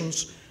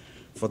Relations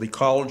for the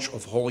College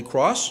of Holy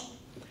Cross,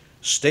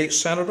 State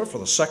Senator for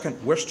the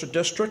 2nd Worcester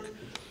District,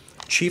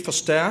 Chief of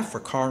Staff for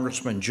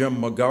Congressman Jim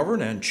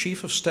McGovern, and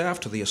Chief of Staff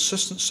to the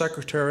Assistant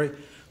Secretary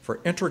for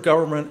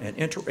Intergovernment and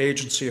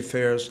Interagency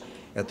Affairs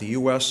at the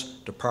U.S.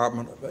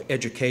 Department of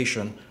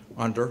Education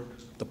under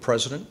the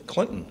President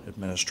Clinton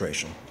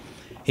administration.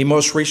 He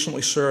most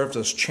recently served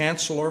as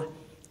Chancellor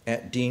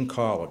at Dean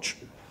College.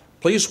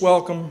 Please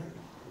welcome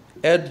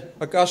Ed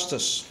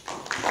Augustus.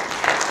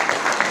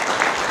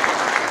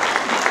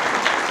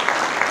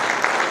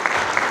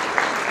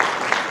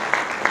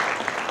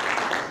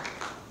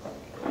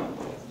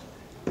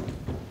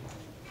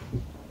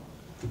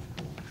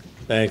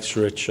 Thanks,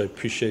 Rich. I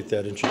appreciate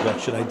that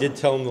introduction. I did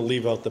tell him to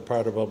leave out the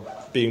part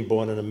about being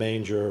born in a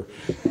manger,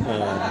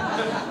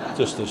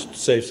 just to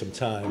save some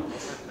time.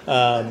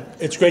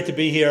 It's great to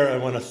be here. I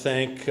want to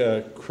thank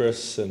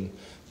Chris and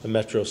the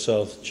Metro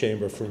South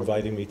Chamber for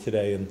inviting me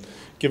today and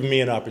giving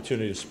me an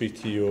opportunity to speak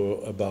to you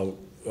about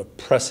a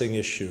pressing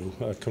issue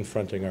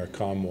confronting our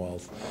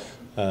Commonwealth,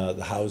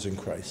 the housing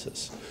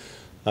crisis.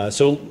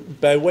 So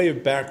by way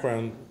of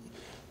background,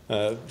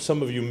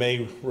 some of you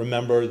may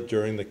remember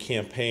during the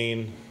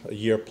campaign a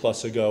year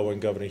plus ago when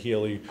Governor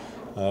Healy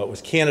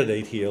was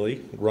candidate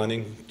Healy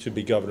running to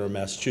be governor of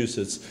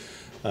Massachusetts,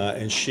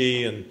 and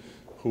she and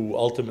who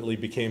ultimately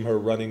became her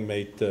running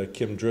mate,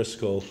 Kim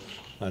Driscoll,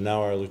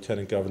 now our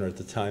lieutenant governor at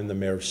the time, the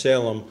mayor of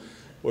Salem,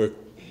 were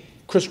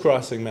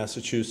crisscrossing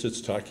Massachusetts,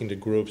 talking to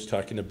groups,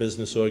 talking to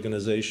business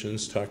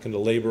organizations, talking to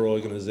labor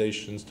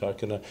organizations,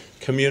 talking to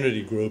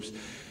community groups,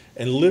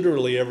 and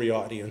literally every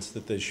audience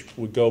that they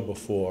would go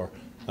before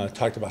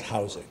talked about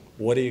housing.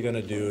 What are you going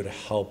to do to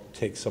help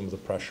take some of the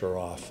pressure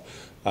off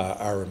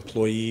our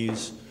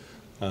employees,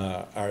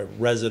 our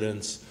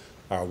residents,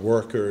 our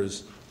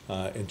workers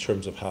in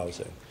terms of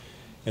housing?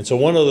 And so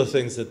one of the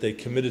things that they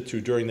committed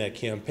to during that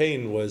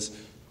campaign was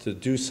to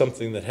do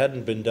something that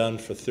hadn't been done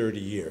for 30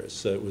 years.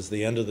 So it was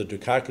the end of the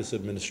Dukakis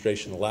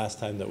administration, the last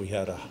time that we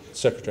had a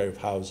Secretary of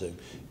Housing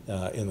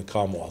in the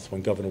Commonwealth.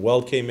 When Governor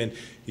Weld came in,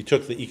 he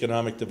took the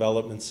Economic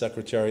Development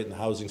Secretariat and the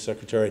Housing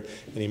Secretariat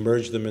and he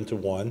merged them into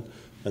one,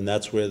 and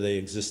that's where they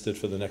existed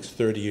for the next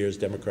 30 years,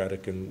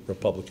 Democratic and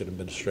Republican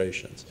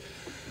administrations.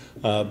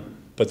 But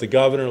the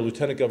governor,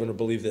 lieutenant governor,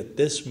 believed at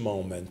this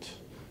moment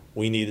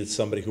we needed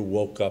somebody who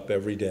woke up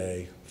every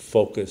day,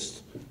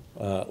 focused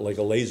like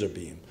a laser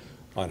beam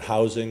on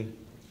housing,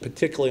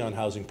 particularly on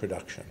housing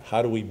production.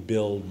 How do we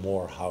build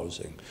more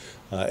housing?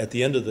 At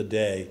the end of the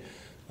day,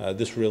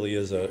 this really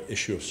is an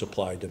issue of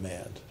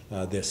supply-demand.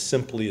 There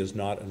simply is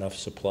not enough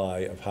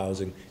supply of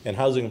housing, and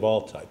housing of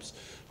all types.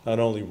 Not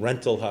only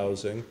rental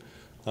housing,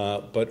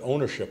 but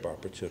ownership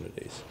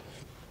opportunities.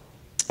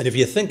 And if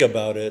you think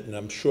about it, and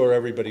I'm sure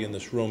everybody in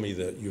this room,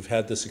 either you've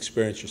had this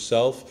experience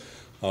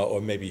yourself,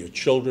 or maybe your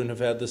children have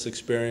had this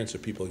experience, or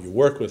people you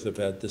work with have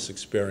had this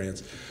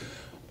experience,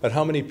 but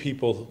how many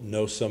people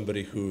know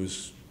somebody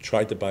who's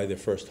tried to buy their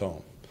first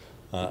home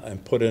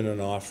and put in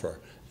an offer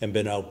and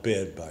been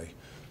outbid by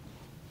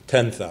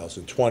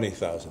 $10,000, $20,000,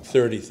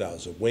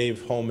 $30,000,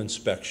 waive home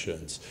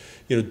inspections,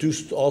 do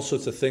all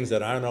sorts of things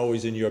that aren't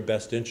always in your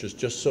best interest,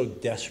 just so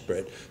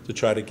desperate to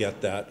try to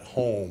get that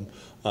home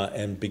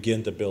and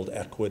begin to build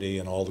equity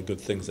and all the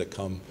good things that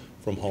come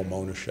from home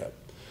ownership.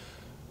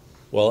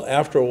 Well,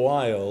 after a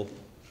while,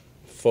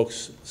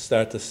 folks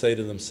start to say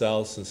to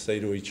themselves and say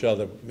to each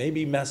other,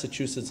 maybe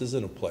Massachusetts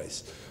isn't a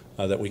place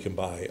that we can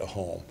buy a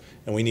home,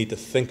 and we need to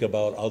think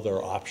about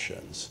other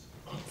options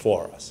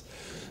for us.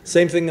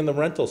 Same thing in the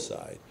rental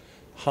side.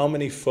 How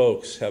many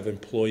folks have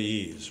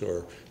employees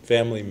or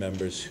family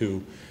members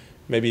who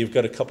maybe you've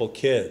got a couple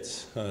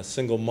kids, a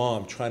single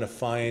mom trying to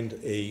find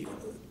a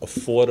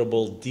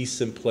affordable,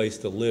 decent place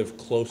to live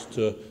close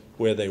to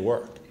where they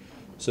work,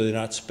 so they're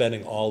not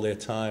spending all their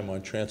time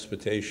on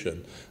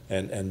transportation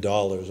and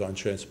dollars on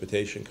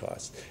transportation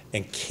costs,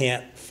 and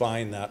can't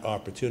find that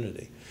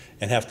opportunity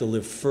and have to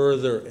live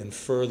further and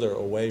further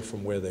away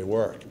from where they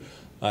work.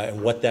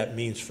 And what that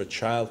means for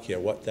childcare,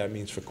 what that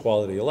means for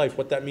quality of life,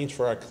 what that means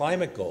for our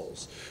climate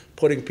goals,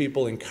 putting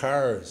people in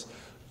cars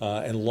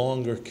and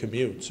longer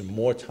commutes and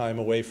more time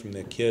away from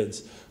their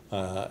kids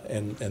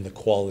and the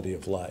quality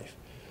of life.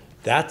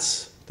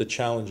 That's the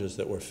challenges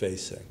that we're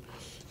facing.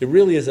 It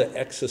really is an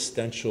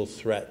existential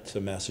threat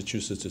to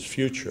Massachusetts'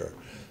 future,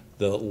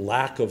 the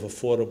lack of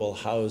affordable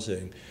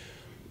housing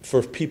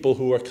for people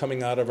who are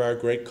coming out of our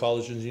great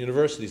colleges and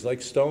universities like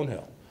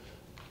Stonehill,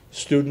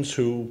 students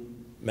who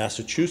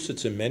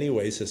Massachusetts in many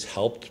ways has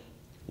helped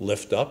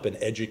lift up and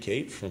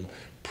educate from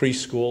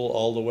preschool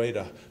all the way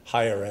to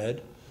higher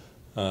ed,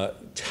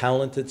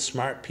 talented,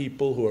 smart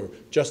people who are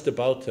just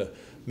about to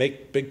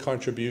make big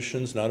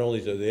contributions not only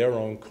to their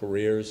own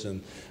careers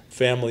and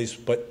families,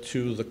 but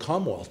to the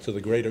Commonwealth, to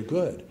the greater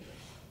good.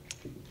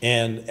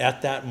 And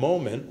at that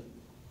moment,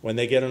 when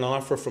they get an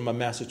offer from a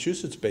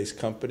Massachusetts-based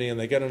company and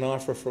they get an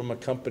offer from a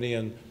company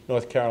in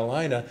North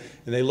Carolina,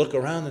 and they look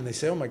around and they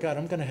say, oh my God,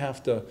 I'm going to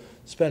have to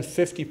spend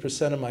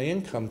 50% of my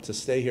income to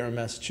stay here in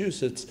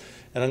Massachusetts,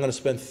 and I'm going to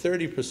spend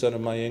 30%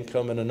 of my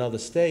income in another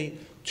state.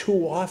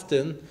 Too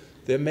often,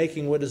 they're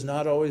making what is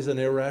not always an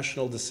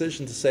irrational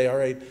decision to say, all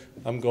right,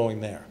 I'm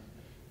going there.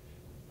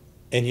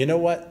 And you know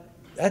what?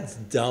 That's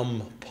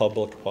dumb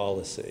public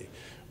policy.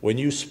 When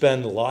you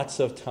spend lots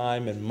of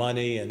time and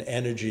money and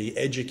energy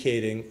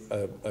educating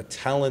a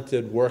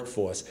talented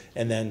workforce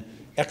and then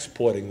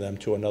exporting them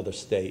to another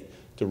state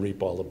to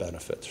reap all the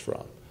benefits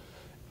from.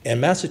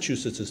 And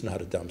Massachusetts is not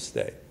a dumb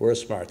state. We're a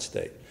smart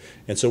state.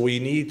 And so we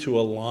need to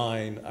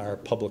align our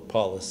public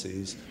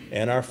policies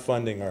and our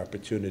funding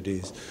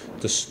opportunities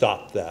to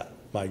stop that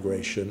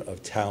migration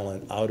of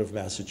talent out of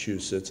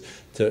Massachusetts,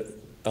 to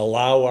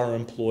allow our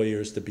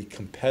employers to be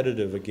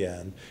competitive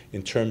again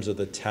in terms of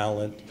the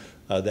talent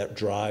that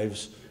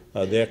drives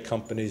their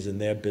companies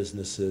and their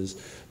businesses,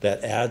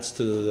 that adds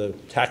to the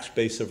tax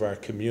base of our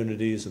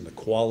communities and the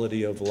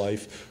quality of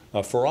life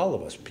for all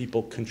of us,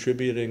 people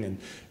contributing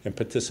and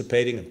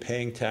participating and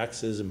paying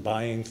taxes and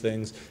buying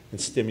things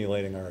and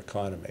stimulating our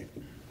economy.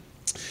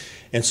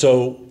 And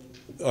so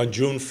on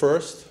June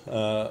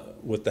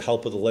 1st, with the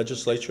help of the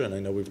legislature, and I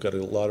know we've got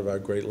a lot of our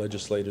great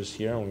legislators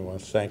here, and we want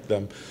to thank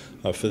them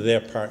for their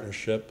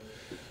partnership,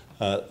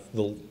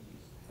 the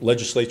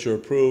legislature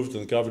approved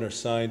and the governor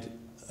signed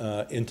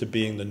into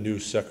being the new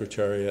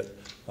Secretariat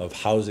of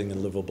Housing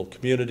and Livable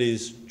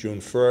Communities, June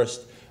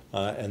 1st,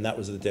 and that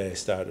was the day I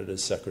started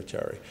as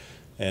secretary.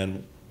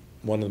 And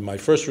one of my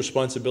first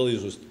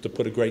responsibilities was to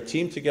put a great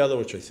team together,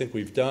 which I think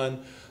we've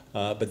done,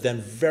 but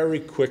then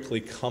very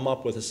quickly come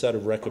up with a set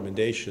of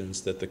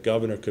recommendations that the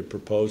governor could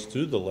propose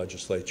to the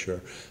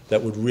legislature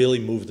that would really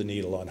move the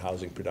needle on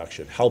housing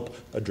production, help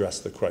address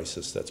the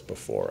crisis that's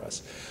before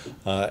us.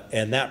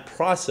 And that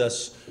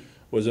process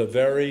was a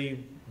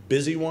very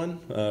busy one,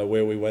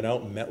 where we went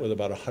out and met with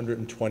about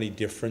 120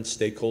 different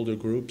stakeholder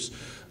groups.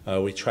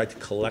 We tried to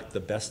collect the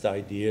best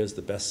ideas,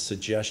 the best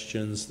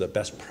suggestions, the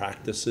best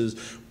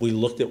practices. We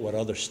looked at what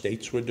other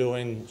states were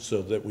doing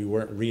so that we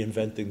weren't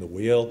reinventing the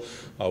wheel,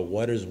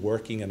 what is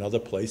working in other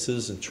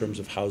places in terms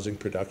of housing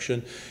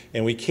production.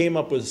 And we came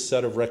up with a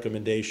set of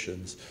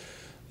recommendations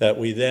that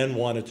we then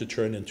wanted to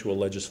turn into a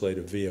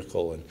legislative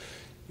vehicle. And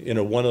you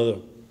know, one of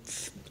the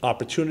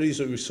opportunities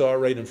that we saw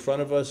right in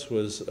front of us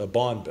was a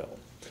bond bill.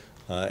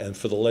 And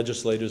for the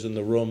legislators in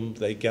the room,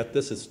 they get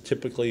this. It's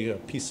typically a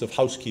piece of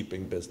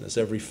housekeeping business.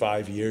 Every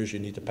 5 years, you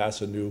need to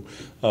pass a new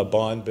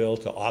bond bill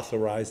to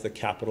authorize the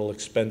capital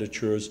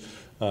expenditures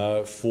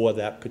for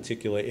that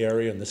particular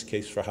area, in this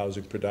case for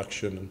housing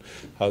production and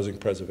housing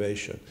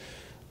preservation.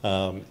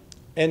 And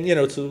you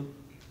know,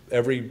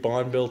 every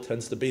bond bill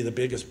tends to be the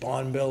biggest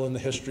bond bill in the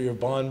history of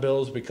bond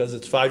bills because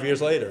it's 5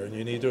 years later and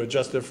you need to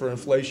adjust it for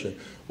inflation.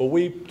 Well,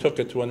 we took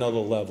it to another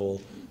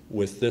level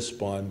with this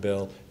bond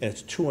bill, and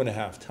it's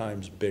 2.5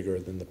 times bigger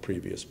than the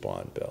previous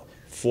bond bill.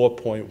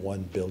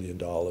 $4.1 billion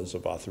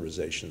of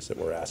authorizations that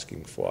we're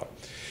asking for.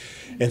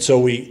 And so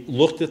we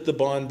looked at the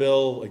bond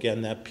bill,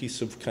 again, that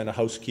piece of kind of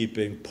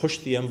housekeeping,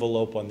 pushed the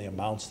envelope on the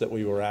amounts that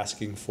we were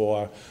asking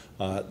for,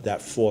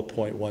 that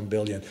 $4.1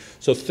 billion.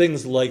 So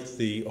things like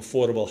the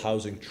Affordable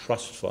Housing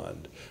Trust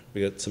Fund, we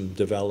got some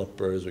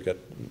developers, we got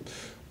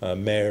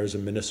mayors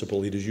and municipal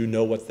leaders, you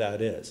know what that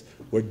is.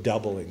 We're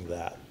doubling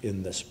that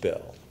in this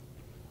bill.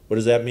 What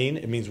does that mean?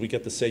 It means we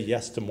get to say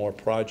yes to more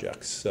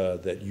projects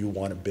that you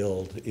want to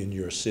build in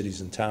your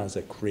cities and towns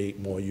that create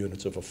more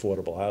units of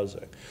affordable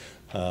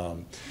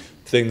housing.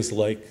 Things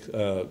like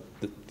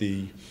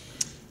the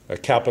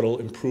capital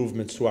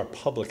improvements to our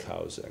public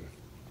housing.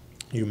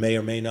 You may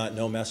or may not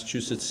know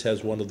Massachusetts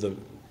has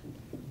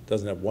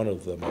doesn't have one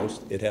of the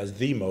most, it has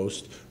the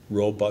most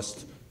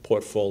robust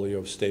portfolio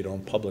of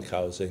state-owned public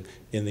housing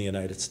in the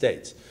United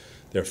States.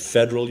 There are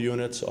federal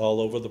units all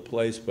over the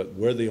place, but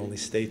we're the only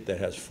state that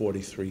has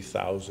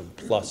 43,000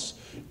 plus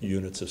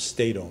units of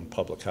state-owned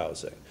public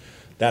housing.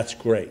 That's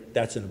great.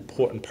 That's an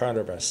important part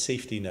of our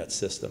safety net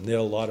system. There are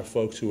a lot of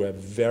folks who have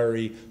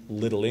very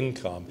little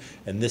income,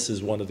 and this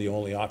is one of the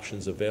only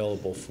options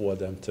available for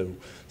them to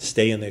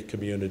stay in their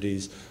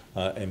communities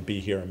and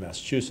be here in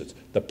Massachusetts.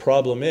 The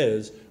problem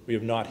is we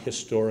have not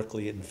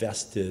historically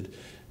invested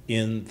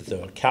in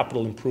the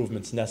capital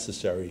improvements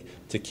necessary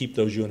to keep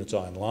those units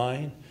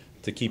online,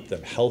 to keep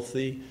them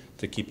healthy,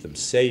 to keep them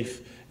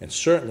safe, and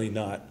certainly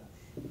not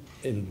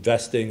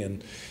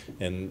investing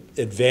in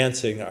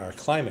advancing our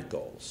climate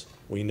goals.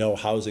 We know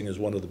housing is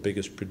one of the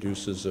biggest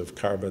producers of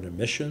carbon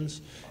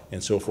emissions,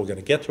 and so if we're going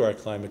to get to our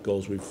climate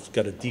goals, we've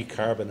got to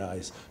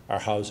decarbonize our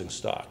housing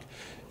stock.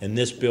 And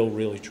this bill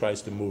really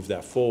tries to move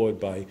that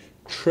forward by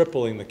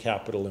tripling the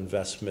capital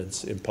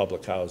investments in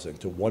public housing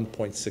to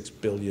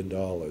 $1.6 billion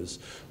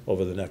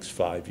over the next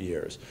 5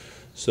 years,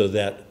 so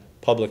that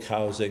public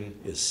housing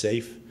is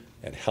safe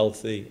and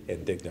healthy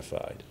and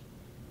dignified.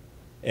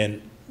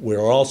 And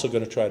we're also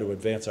going to try to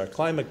advance our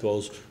climate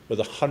goals with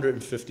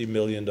 $150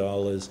 million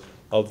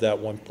of that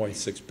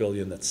 $1.6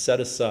 billion that's set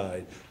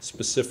aside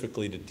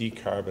specifically to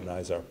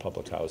decarbonize our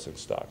public housing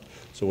stock.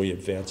 So we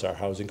advance our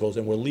housing goals,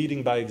 and we're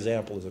leading by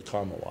example as a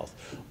Commonwealth.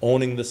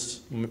 Owning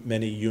this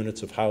many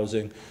units of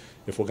housing,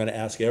 if we're going to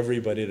ask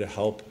everybody to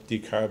help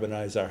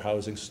decarbonize our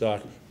housing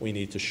stock, we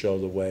need to show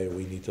the way,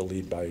 we need to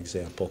lead by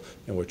example,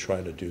 and we're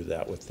trying to do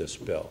that with this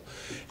bill.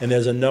 And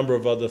there's a number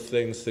of other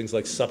things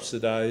like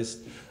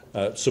subsidized,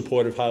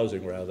 supportive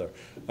housing rather.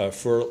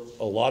 For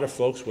a lot of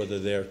folks, whether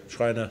they're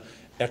trying to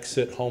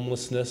exit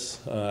homelessness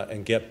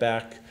and get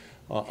back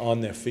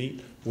on their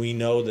feet, we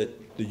know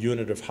that the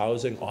unit of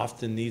housing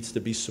often needs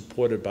to be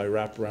supported by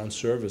wraparound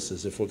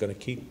services if we're going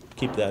to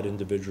keep that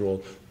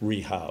individual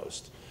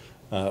rehoused.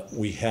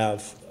 We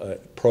have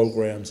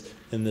programs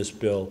in this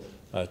bill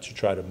to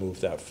try to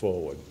move that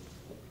forward.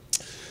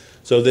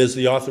 So there's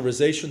the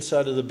authorization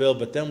side of the bill,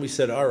 but then we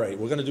said, all right,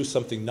 we're going to do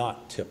something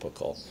not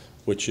typical,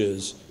 which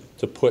is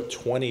to put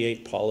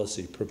 28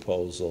 policy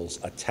proposals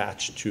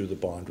attached to the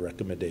bond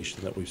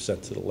recommendation that we've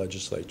sent to the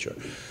legislature.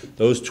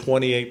 Those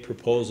 28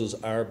 proposals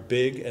are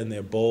big and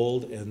they're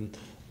bold and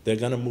they're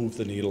going to move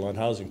the needle on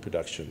housing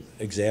production.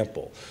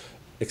 Example,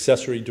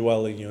 accessory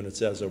dwelling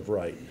units as of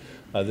right.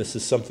 This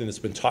is something that's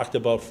been talked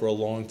about for a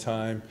long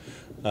time.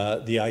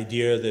 The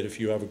idea that if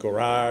you have a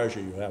garage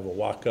or you have a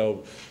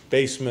walkout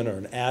basement or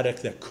an attic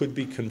that could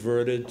be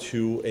converted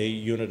to a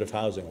unit of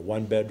housing, a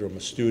one-bedroom,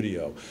 a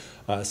studio.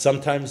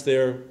 Sometimes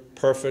they're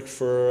perfect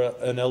for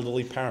an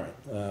elderly parent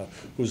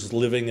who's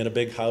living in a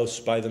big house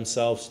by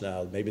themselves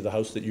now, maybe the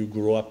house that you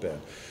grew up in.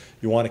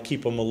 You want to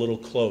keep them a little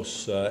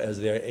close as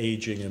they're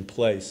aging in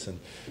place and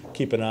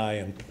keep an eye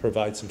and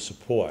provide some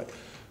support.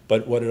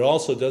 But what it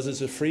also does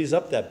is it frees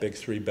up that big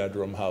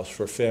 3-bedroom house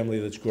for a family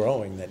that's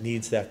growing that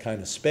needs that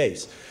kind of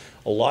space.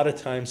 A lot of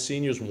times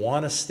seniors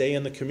want to stay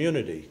in the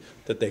community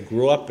that they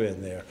grew up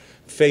in. Their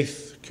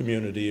faith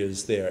community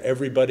is there.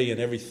 Everybody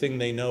and everything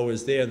they know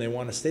is there and they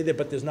want to stay there,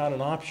 but there's not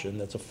an option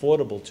that's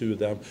affordable to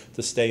them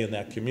to stay in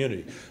that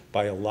community.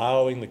 By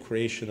allowing the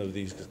creation of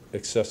these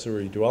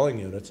accessory dwelling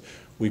units,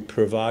 we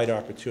provide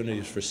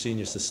opportunities for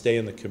seniors to stay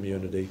in the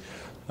community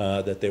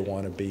that they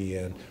want to be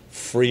in,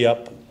 free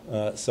up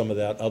some of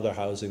that other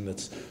housing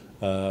that's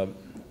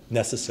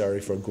necessary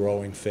for a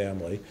growing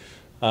family.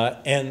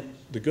 And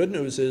the good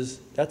news is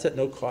that's at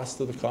no cost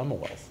to the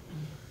Commonwealth.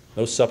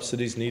 No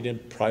subsidies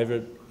needed.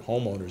 Private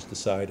homeowners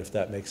decide if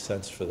that makes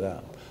sense for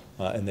them,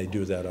 and they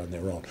do that on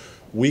their own.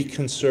 We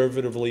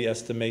conservatively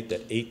estimate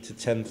that 8,000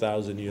 to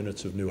 10,000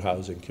 units of new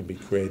housing can be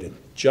created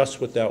just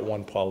with that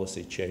one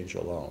policy change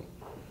alone.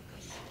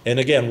 And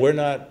again, we're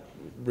not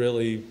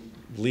really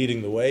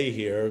leading the way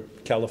here.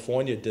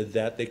 California did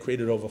that. They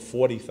created over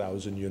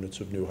 40,000 units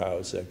of new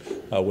housing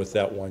with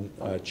that one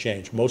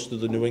change. Most of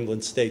the New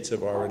England states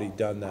have already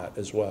done that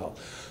as well.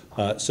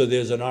 So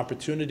there's an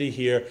opportunity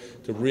here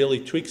to really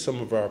tweak some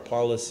of our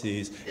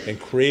policies and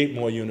create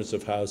more units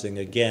of housing,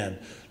 again,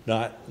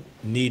 not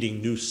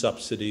needing new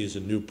subsidies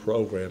and new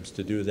programs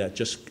to do that,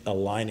 just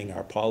aligning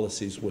our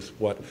policies with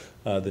what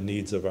the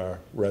needs of our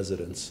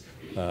residents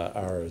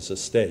are as a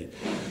state.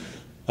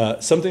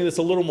 Something that's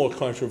a little more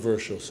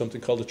controversial,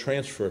 something called a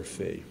transfer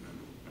fee.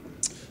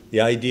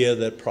 The idea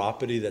that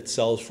property that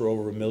sells for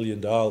over $1 million,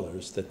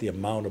 that the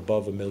amount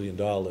above $1 million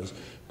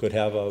could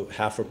have a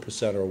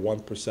 0.5% or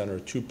 1% or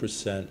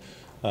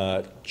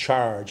 2%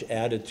 charge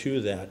added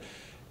to that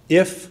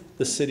if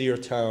the city or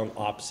town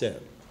opts in.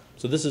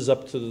 So this is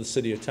up to the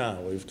city or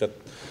town. We've got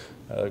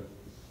a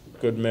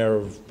good mayor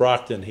of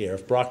Brockton here.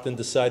 If Brockton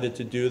decided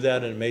to do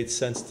that and it made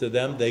sense to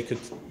them, they could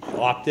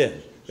opt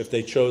in. If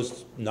they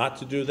chose not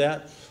to do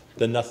that,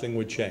 then nothing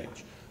would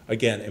change.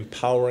 Again,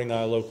 empowering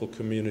our local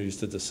communities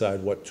to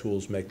decide what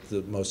tools make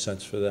the most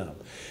sense for them.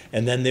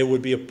 And then there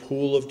would be a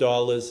pool of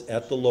dollars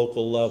at the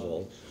local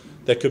level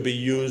that could be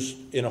used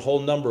in a whole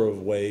number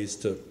of ways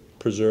to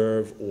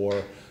preserve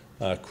or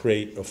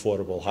create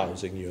affordable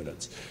housing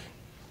units.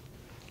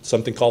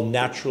 Something called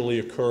naturally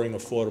occurring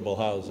affordable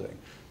housing.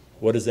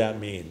 What does that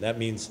mean? That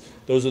means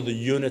those are the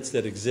units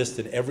that exist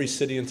in every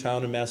city and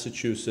town in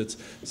Massachusetts.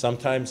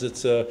 Sometimes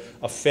it's a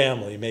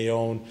family may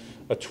own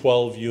a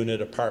 12-unit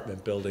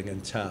apartment building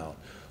in town.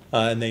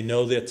 And they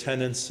know their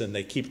tenants and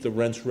they keep the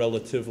rents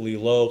relatively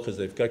low because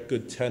they've got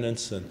good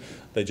tenants and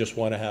they just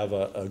want to have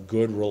a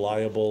good,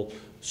 reliable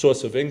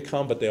source of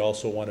income, but they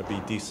also want to be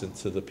decent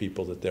to the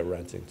people that they're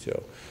renting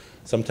to.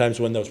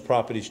 Sometimes when those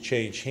properties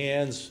change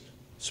hands,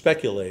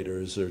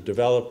 speculators or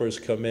developers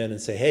come in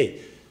and say,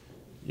 hey,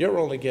 you're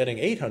only getting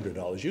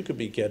 $800. You could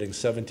be getting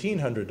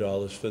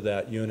 $1,700 for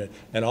that unit.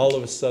 And all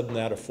of a sudden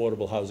that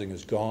affordable housing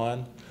is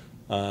gone.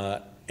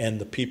 And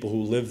the people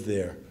who live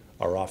there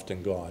are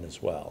often gone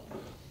as well.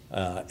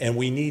 And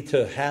we need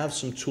to have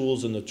some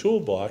tools in the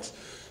toolbox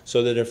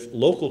so that if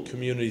local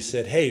communities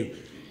said, hey,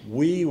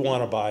 we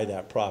want to buy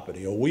that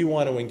property or we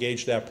want to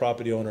engage that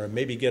property owner and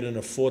maybe get an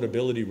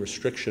affordability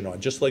restriction on,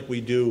 just like we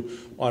do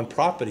on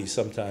property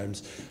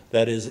sometimes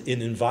that is in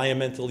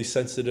environmentally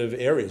sensitive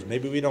areas.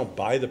 Maybe we don't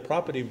buy the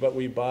property, but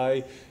we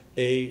buy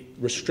a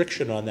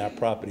restriction on that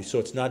property so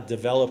it's not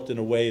developed in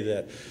a way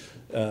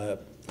that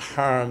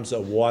harms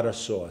a water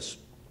source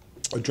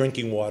a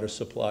drinking water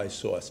supply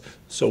source.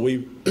 So we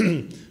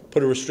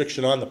put a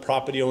restriction on the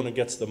property owner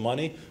gets the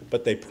money,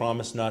 but they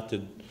promise not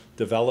to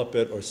develop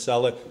it or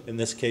sell it. In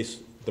this case,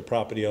 the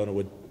property owner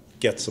would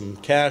get some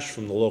cash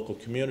from the local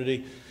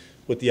community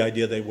with the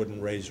idea they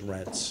wouldn't raise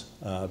rents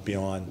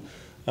beyond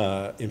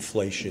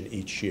inflation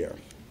each year.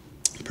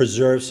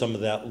 Preserve some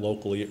of that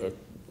locally,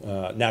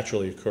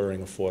 naturally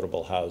occurring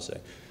affordable housing.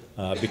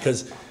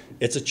 Because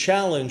it's a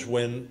challenge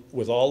when,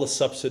 with all the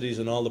subsidies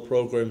and all the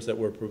programs that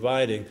we're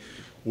providing,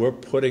 we're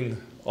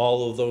putting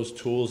all of those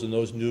tools and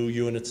those new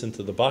units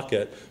into the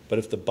bucket, but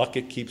if the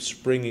bucket keeps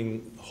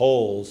springing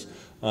holes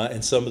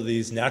and some of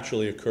these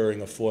naturally occurring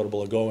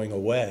affordable are going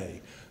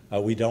away,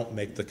 we don't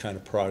make the kind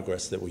of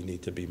progress that we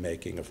need to be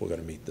making if we're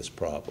going to meet this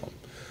problem.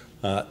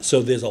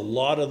 So there's a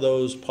lot of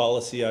those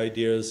policy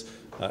ideas.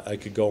 I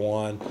could go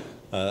on,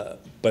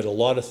 but a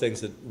lot of things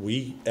that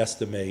we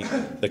estimate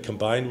that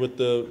combined with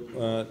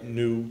the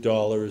new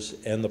dollars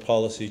and the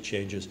policy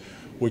changes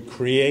would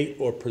create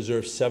or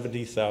preserve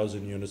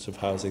 70,000 units of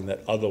housing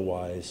that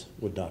otherwise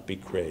would not be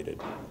created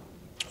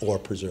or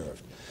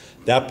preserved.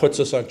 That puts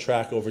us on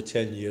track over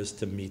 10 years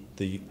to meet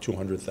the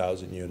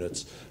 200,000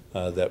 units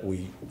that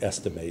we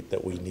estimate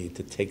that we need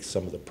to take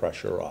some of the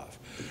pressure off,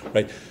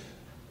 right?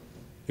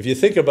 If you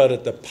think about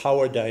it, the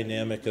power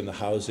dynamic in the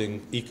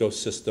housing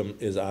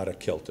ecosystem is out of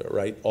kilter,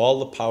 right? All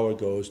the power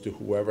goes to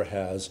whoever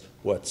has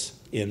what's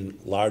in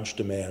large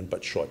demand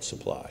but short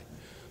supply.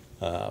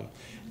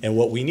 And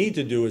what we need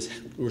to do is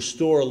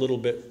restore a little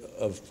bit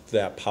of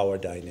that power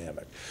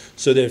dynamic.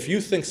 So that if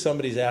you think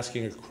somebody's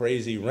asking a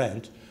crazy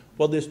rent,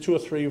 well, there's 2 or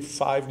 3 or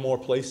 5 more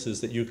places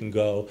that you can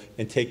go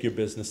and take your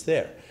business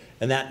there.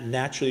 And that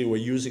naturally, we're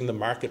using the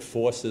market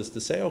forces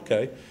to say,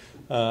 okay,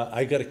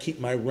 I got to keep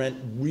my rent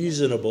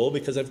reasonable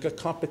because I've got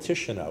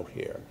competition out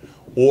here.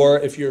 Or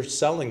if you're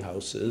selling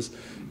houses,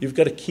 you've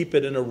got to keep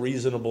it in a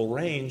reasonable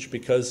range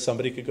because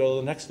somebody could go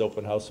to the next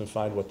open house and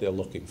find what they're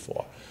looking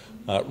for.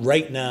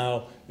 Right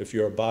now, if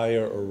you're a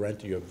buyer or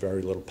renter, you have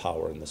very little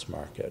power in this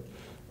market.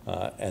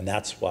 And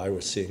that's why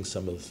we're seeing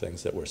some of the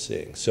things that we're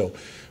seeing. So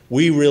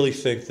we really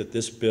think that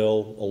this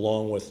bill,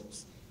 along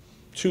with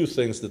 2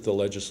 things that the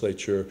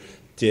legislature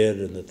did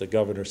and that the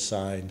governor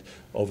signed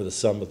over the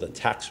summer, the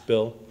tax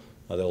bill.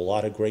 There are a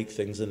lot of great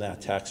things in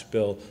that tax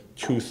bill.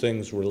 2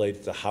 things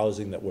related to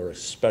housing that we're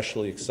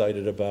especially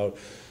excited about.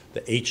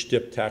 The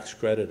HDIP tax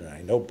credit, and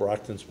I know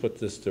Brockton's put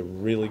this to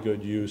really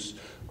good use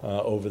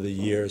over the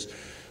years.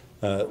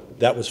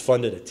 That was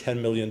funded at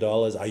 $10 million.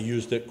 I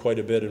used it quite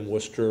a bit in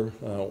Worcester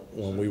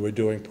when we were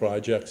doing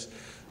projects.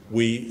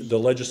 The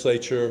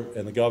legislature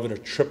and the governor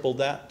tripled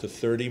that to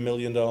 $30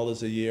 million a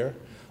year.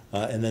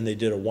 And then they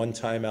did a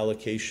one-time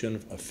allocation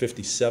of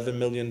 $57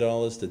 million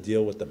to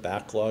deal with the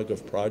backlog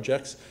of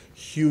projects.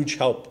 Huge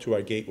help to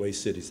our gateway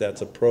cities.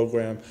 That's a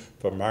program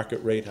for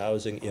market rate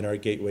housing in our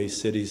gateway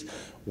cities.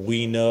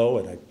 We know,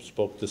 and I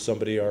spoke to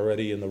somebody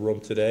already in the room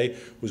today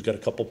who's got a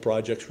couple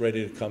projects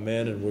ready to come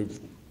in, and we're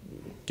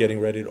getting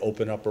ready to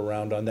open up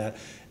around on that.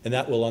 And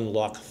that will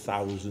unlock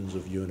thousands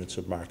of units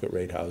of market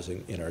rate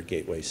housing in our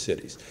gateway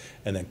cities.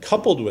 And then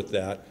coupled with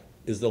that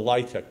is the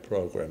LIHTC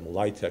program,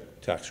 LIHTC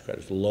tax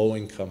credits,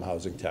 low-income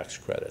housing tax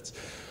credits.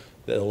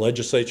 The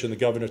legislature and the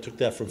governor took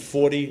that from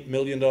 $40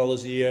 million a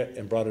year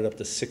and brought it up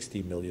to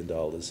 $60 million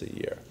a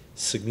year.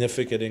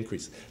 Significant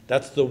increase.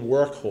 That's the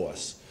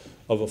workhorse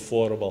of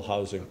affordable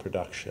housing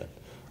production.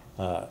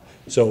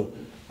 So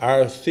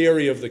our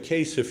theory of the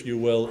case, if you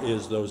will,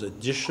 is those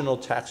additional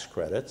tax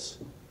credits,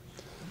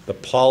 the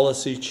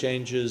policy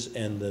changes,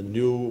 and the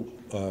new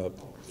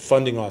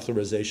funding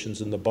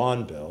authorizations in the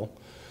bond bill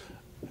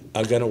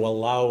are going to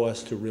allow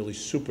us to really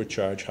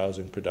supercharge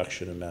housing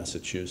production in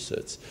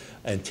Massachusetts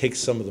and take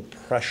some of the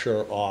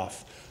pressure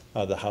off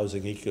the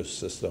housing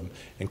ecosystem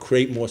and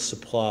create more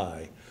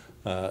supply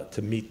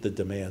to meet the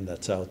demand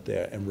that's out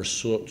there and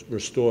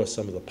restore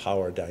some of the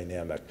power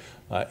dynamic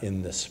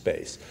in this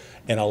space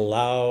and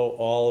allow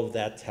all of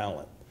that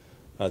talent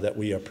that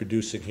we are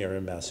producing here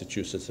in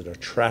Massachusetts and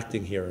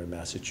attracting here in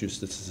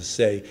Massachusetts to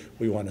say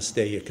we want to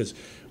stay here. Because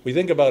we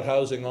think about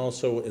housing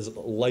also as a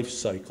life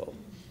cycle.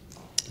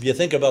 If you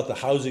think about the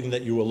housing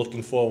that you were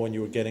looking for when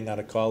you were getting out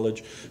of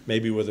college,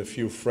 maybe with a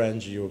few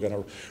friends, you were going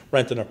to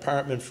rent an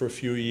apartment for a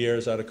few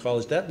years out of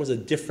college, that was a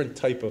different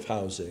type of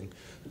housing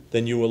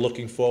than you were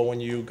looking for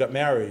when you got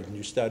married and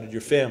you started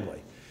your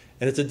family.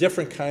 And it's a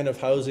different kind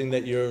of housing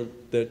that you're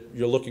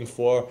looking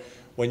for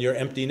when you're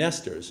empty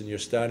nesters and you're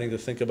starting to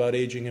think about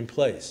aging in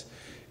place.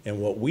 And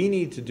what we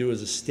need to do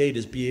as a state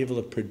is be able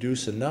to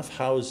produce enough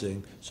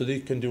housing so that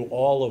you can do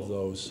all of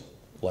those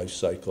life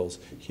cycles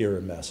here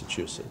in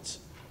Massachusetts.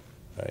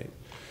 Right?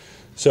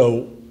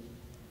 So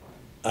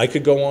I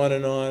could go on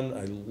and on.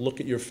 I look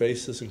at your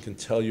faces and can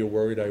tell you're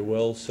worried I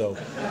will. So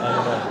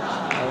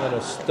I'm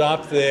going to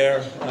stop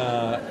there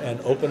and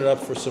open it up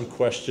for some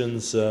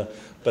questions.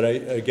 But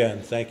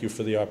again, thank you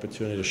for the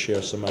opportunity to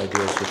share some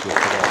ideas with you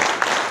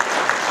today.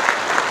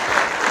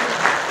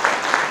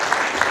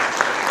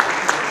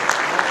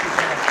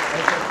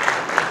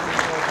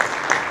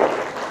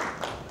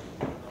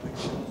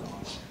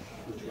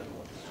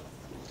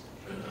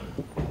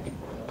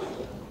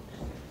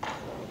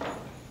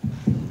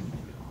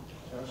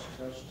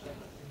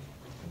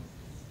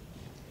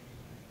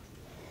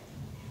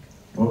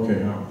 Okay,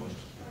 now.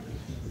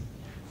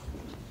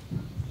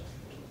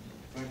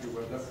 Thank you.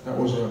 That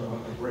was a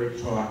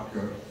great talk.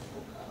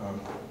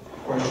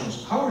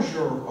 Questions. How is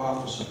your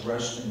office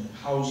addressing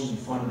housing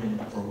funding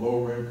for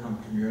lower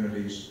income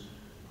communities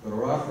that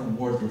are often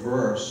more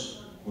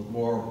diverse with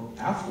more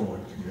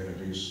affluent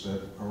communities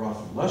that are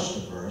often less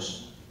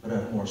diverse but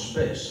have more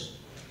space?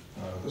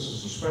 This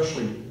is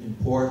especially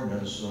important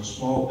as a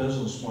small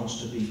business wants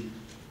to be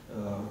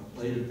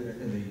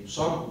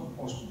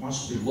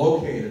wants to be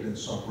located in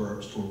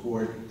suburbs to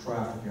avoid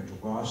traffic into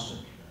Boston.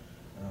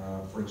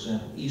 For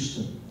example,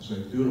 Easton is a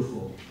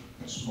beautiful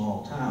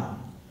small town,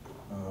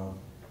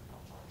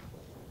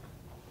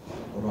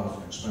 but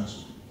often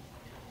expensive.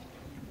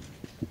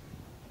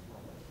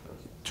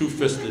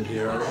 Two-fisted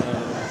here.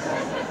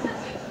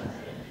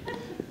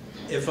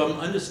 If I'm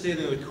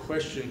understanding the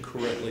question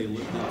correctly,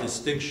 the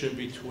distinction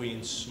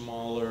between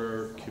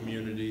smaller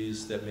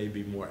communities that may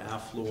be more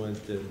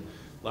affluent and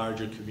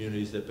larger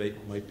communities that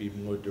might be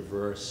more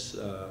diverse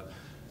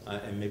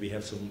and maybe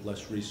have some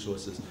less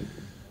resources.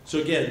 So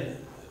again,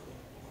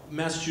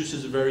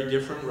 Massachusetts is very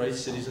different, right?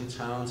 Cities and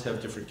towns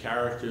have different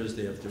characters,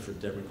 they have different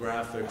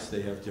demographics,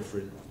 they have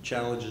different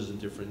challenges and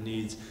different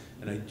needs.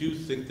 And I do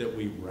think that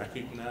we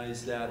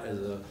recognize that as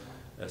a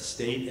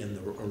state and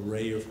the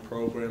array of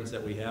programs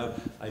that we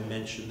have. I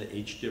mentioned the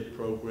HDIP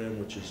program,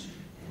 which is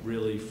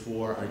really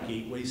for our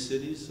gateway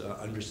cities,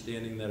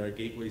 understanding that our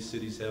gateway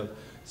cities have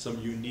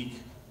some unique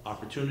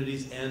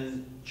opportunities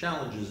and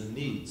challenges and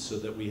needs so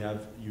that we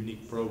have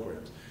unique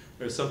programs.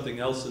 There's something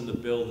else in the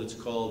bill that's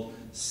called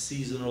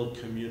seasonal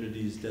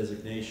communities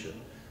designation,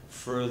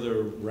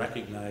 further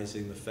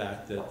recognizing the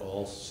fact that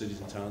all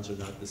cities and towns are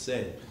not the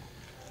same.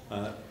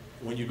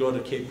 When you go to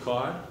Cape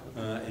Cod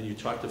and you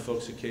talk to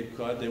folks at Cape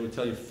Cod, they would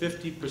tell you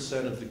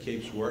 50% of the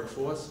Cape's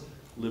workforce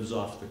lives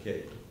off the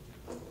Cape.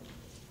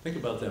 Think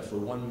about that for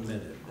 1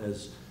 minute,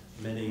 as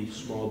many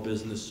small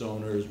business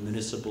owners,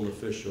 municipal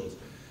officials.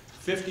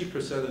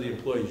 50% of the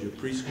employees, your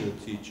preschool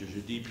teachers,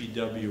 your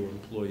DPW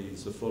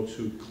employees, the folks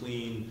who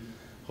clean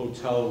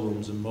hotel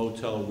rooms and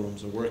motel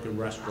rooms and work in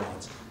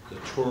restaurants, the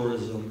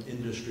tourism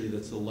industry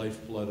that's the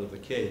lifeblood of the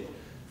Cape,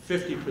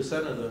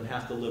 50% of them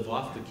have to live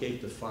off the Cape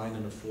to find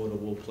an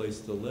affordable place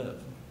to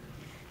live.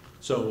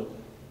 So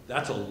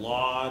that's a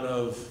lot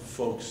of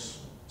folks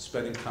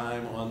spending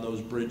time on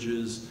those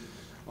bridges,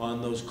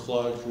 on those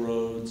clogged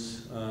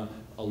roads. A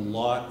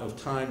lot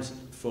of times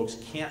folks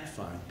can't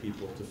find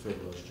people to fill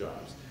those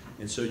jobs.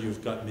 And so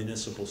you've got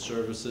municipal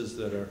services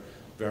that are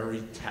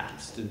very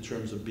taxed in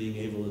terms of being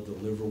able to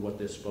deliver what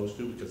they're supposed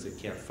to because they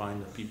can't find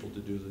the people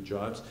to do the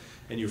jobs.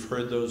 And you've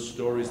heard those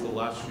stories the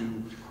last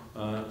few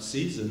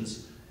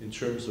seasons in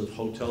terms of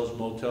hotels,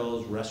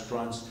 motels,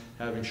 restaurants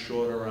having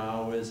shorter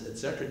hours, et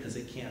cetera, because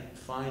they can't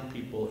find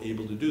people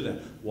able to do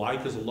that. Why?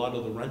 Because a lot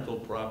of the rental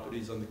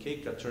properties on the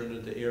Cape got turned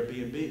into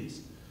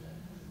Airbnbs.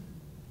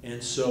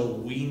 And so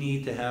we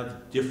need to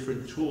have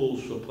different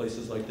tools for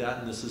places like that,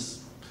 and this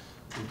is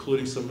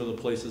including some of the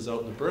places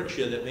out in the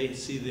Berkshire that may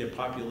see their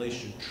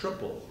population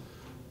triple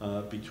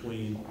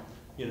between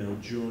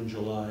June,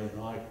 July, and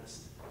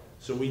August.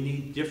 So we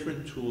need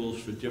different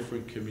tools for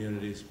different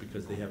communities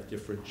because they have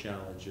different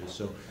challenges.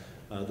 So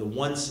the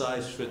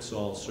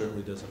one-size-fits-all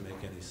certainly doesn't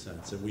make any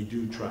sense, and we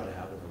do try to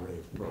have an array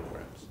of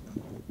programs.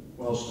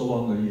 Well, still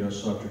on the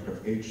subject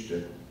of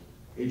HDIP,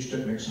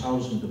 HDIP makes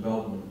housing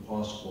development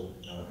possible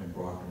in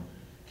Brockton.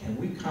 Can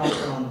we count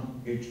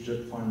on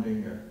HDIP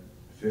funding at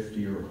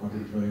 $50 or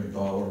 $100 million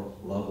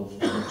level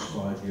for the next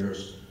 5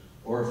 years?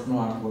 Or if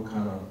not, what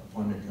kind of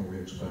funding can we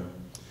expect?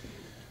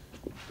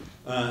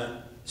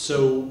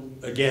 So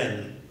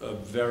again, a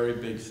very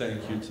big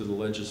thank you to the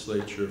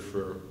legislature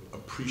for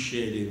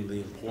appreciating the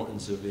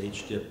importance of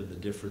HDIP and the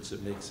difference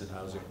it makes in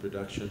housing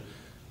production.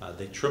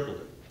 They tripled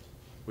it,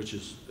 which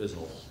is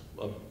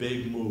a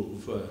big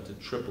move to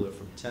triple it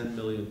from 10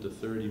 million to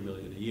 30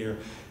 million a year,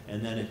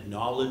 and then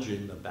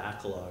acknowledging the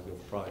backlog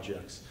of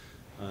projects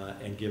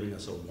and giving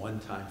us a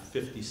one-time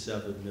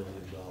 $57 million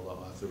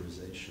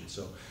authorization.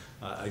 So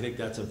I think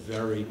that's a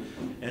very,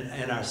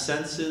 and our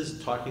sense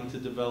is, talking to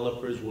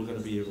developers, we're going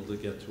to be able to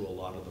get to a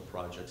lot of the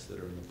projects that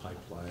are in the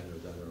pipeline or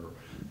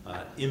that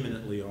are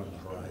imminently on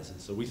the horizon.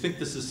 So we think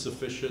this is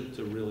sufficient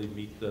to really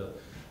meet the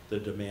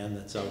demand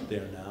that's out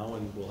there now,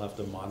 and we'll have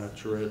to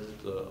monitor it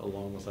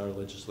along with our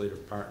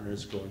legislative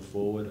partners going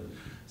forward and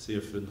see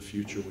if in the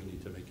future we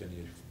need to make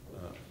any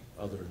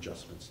other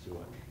adjustments to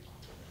it.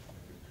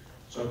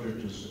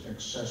 Subject is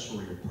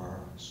accessory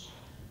apartments.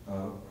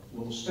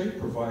 Will the state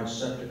provide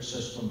septic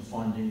system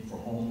funding for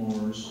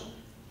homeowners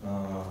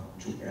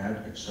to add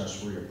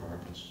accessory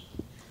apartments?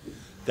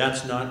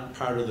 That's not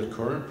part of the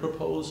current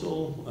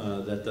proposal.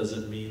 That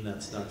doesn't mean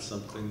that's not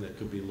something that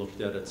could be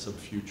looked at some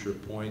future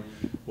point.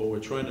 What we're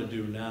trying to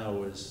do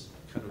now is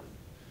kind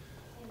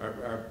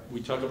of,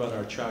 we talk about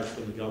our charge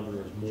from the governor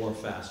is more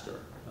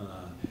faster.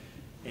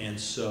 And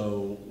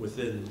so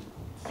within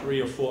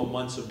 3 or 4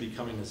 months of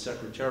becoming a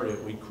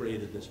secretariat, we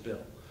created this bill.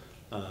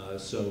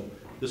 So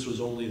this was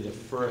only the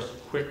first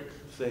quick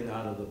thing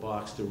out of the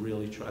box to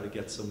really try to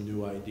get some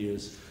new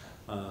ideas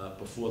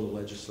before the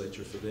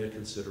legislature for their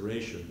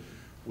consideration.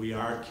 We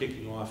are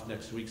kicking off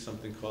next week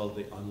something called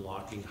the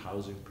Unlocking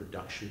Housing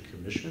Production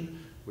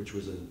Commission, which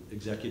was an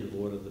executive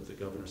order that the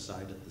governor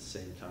signed at the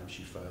same time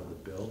she filed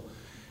the bill.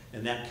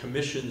 And that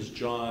commission's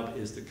job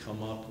is to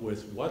come up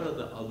with what are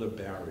the other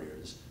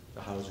barriers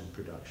to housing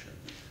production.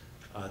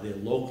 There are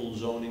local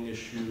zoning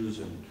issues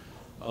and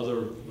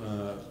other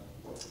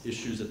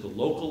issues at the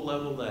local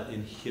level that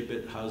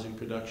inhibit housing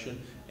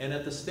production. And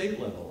at the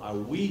state level, are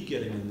we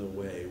getting in the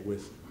way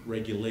with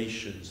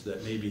regulations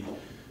that maybe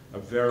are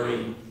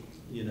very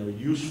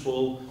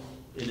useful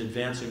in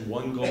advancing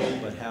one goal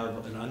but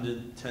have an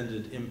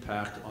unintended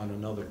impact on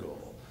another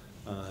goal?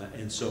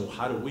 And so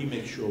how do we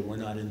make sure we're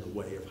not in the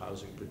way of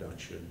housing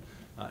production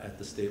at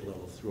the state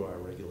level through our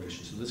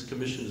regulations? So this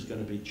commission is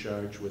going to be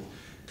charged with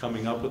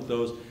coming up with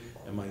those.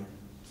 And my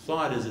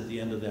thought is at the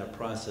end of that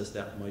process,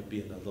 that might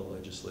be another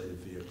legislative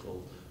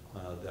vehicle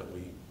that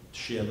we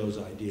share those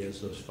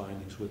ideas, those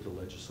findings with the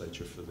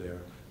legislature for their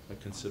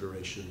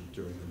consideration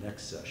during the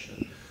next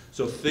session.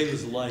 So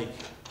things like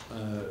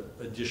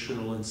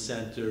additional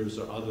incentives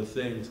or other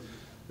things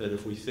that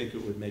if we think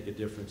it would make a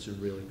difference in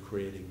really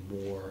creating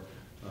more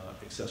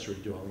accessory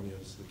dwelling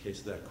units, in the case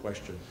of that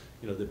question,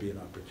 there'd be an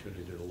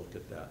opportunity to look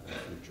at that in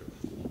the future.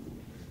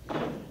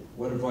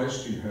 What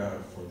advice do you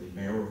have for the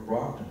mayor of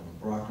Brockton and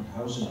the Brockton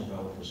housing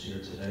developers here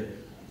today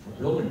for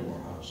building more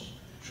housing?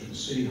 Should the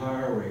city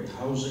hire a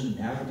housing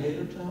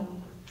navigator to help?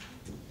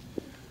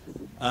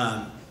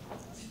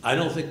 I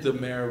don't think the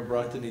mayor of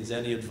Brockton needs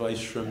any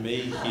advice from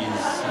me.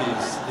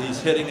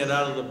 He's hitting it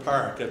out of the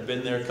park. I've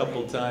been there a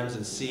couple of times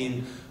and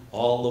seen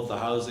all of the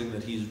housing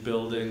that he's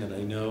building, and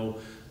I know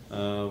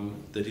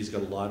that he's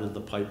got a lot in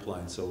the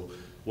pipeline. So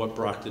what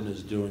Brockton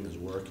is doing is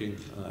working.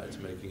 It's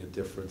making a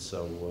difference.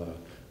 So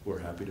we're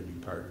happy to be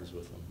partners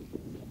with him.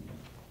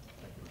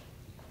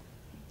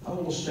 How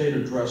will the state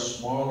address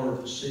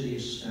smaller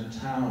cities and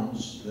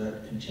towns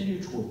that continue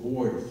to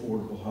avoid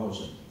affordable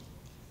housing?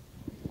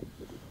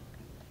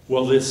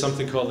 Well, there's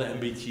something called the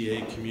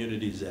MBTA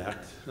Communities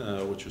Act,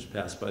 which was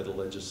passed by the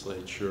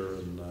legislature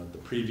and the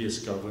previous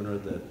governor,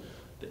 that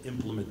the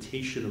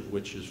implementation of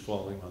which is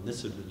falling on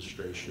this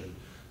administration,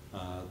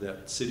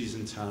 that cities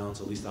and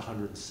towns, at least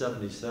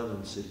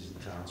 177 cities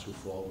and towns who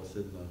fall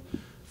within the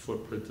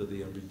footprint of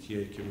the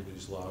MBTA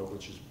Communities Law,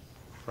 which is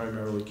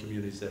primarily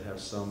communities that have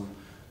some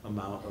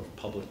amount of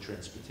public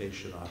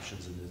transportation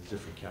options in the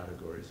different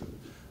categories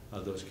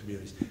of those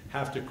communities,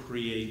 have to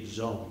create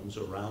zones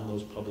around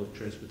those public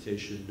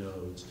transportation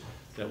nodes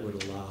that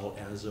would allow,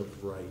 as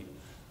of right,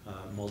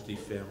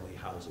 multifamily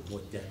housing,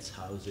 more dense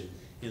housing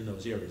in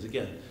those areas.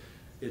 Again,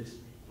 it's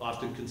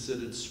often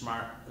considered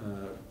smart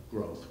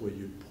growth, where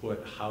you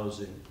put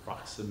housing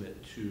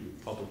proximate to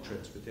public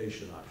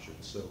transportation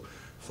options. So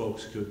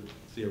folks could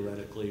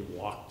theoretically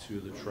walk to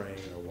the train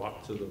or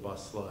walk to the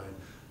bus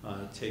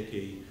line, take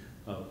a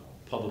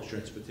public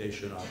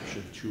transportation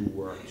option to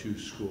work, to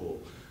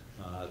school.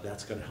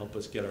 That's going to help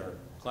us get our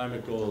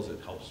climate goals. It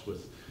helps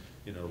with,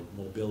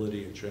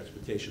 mobility and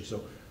transportation.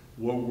 So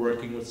we're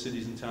working with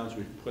cities and towns.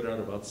 We've put out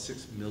about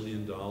 $6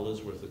 million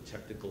worth of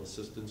technical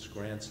assistance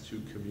grants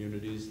to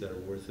communities that are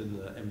within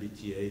the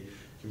MBTA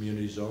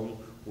community zone.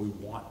 We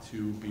want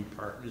to be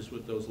partners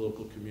with those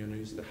local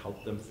communities to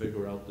help them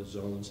figure out the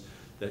zones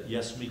that,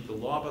 yes, meet the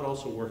law, but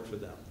also work for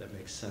them, that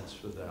makes sense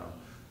for them.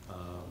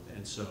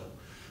 And so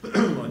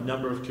a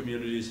number of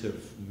communities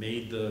have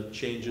made the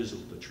changes.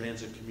 The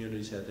transit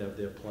communities had to have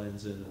their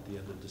plans in at the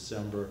end of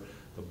December.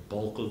 The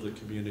bulk of the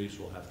communities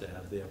will have to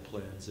have their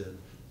plans in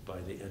by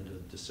the end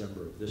of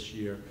December of this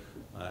year.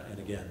 And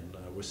again,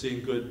 we're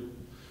seeing good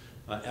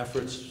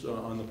efforts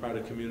on the part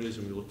of communities,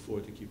 and we look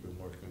forward to keeping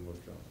working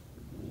with them.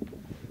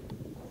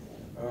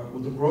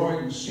 With the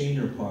growing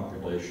senior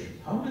population,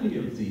 how many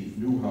of the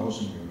new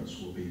housing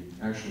units will be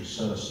actually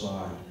set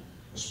aside,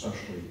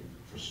 especially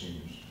for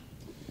seniors?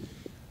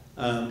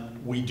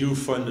 We do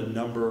fund a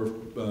number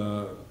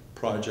of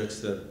projects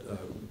that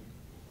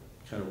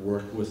kind of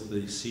work with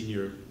the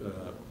senior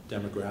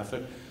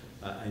demographic.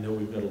 I know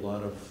we've got a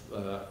lot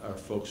of our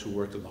folks who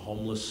work in the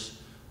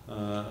homeless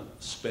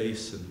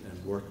space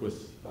and work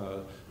with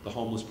the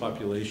homeless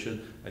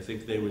population. I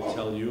think they would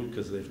tell you,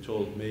 because they've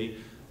told me,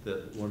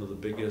 that one of the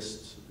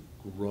biggest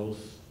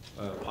growth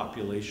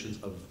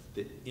populations of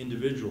the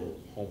individual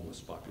homeless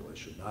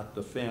population, not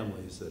the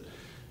families that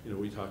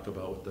we talk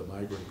about with the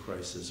migrant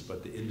crisis,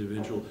 but the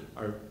individual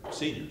are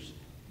seniors.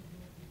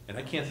 And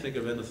I can't think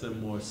of anything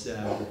more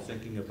sad than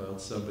thinking about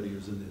somebody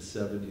who's in their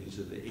 70s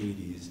or the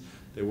 80s.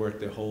 They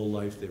worked their whole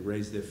life, they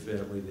raised their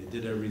family, they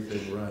did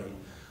everything right,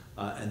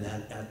 and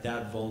then at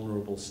that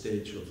vulnerable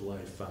stage of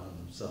life found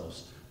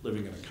themselves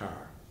living in a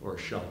car or a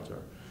shelter,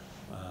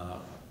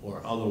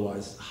 or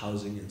otherwise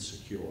housing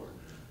insecure.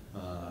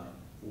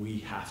 We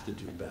have to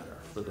do better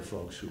for the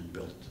folks who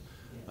built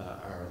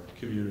our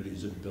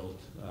communities and built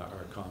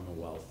our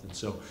Commonwealth. And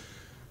so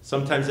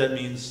sometimes that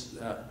means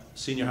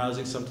senior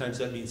housing, sometimes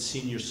that means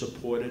senior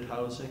supported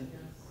housing,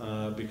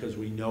 because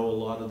we know a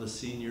lot of the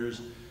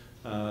seniors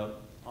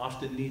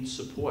often need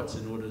supports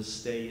in order to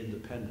stay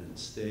independent,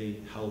 stay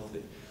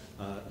healthy.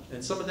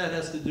 And some of that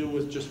has to do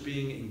with just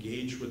being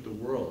engaged with the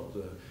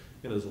world.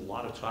 There's a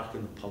lot of talk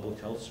in the public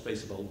health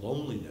space about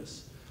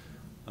loneliness.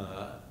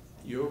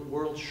 Your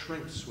world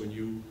shrinks when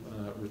you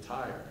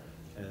retire,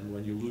 and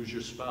when you lose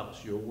your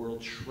spouse, your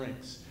world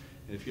shrinks.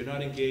 And if you're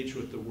not engaged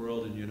with the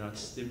world and you're not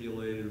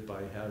stimulated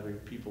by having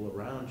people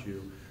around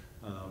you,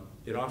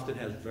 it often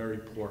has very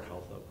poor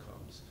health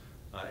outcomes.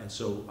 And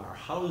so our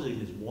housing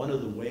is one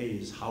of the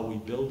ways how we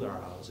build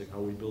our housing, how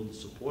we build the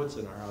supports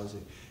in our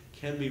housing,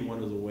 can be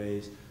one of the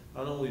ways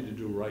not only to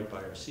do right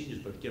by our seniors,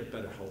 but get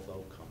better health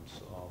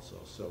outcomes also.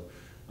 So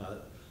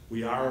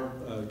we are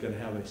going to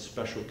have a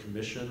special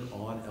commission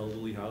on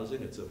elderly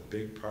housing. It's a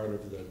big part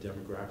of the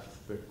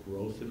demographic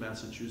growth in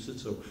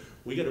Massachusetts. So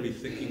we got to be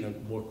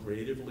thinking more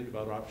creatively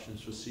about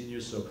options for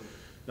seniors. So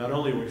not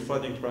only are we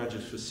funding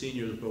projects for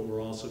seniors, but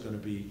we're also going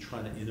to be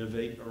trying to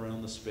innovate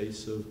around the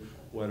space of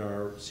what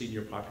our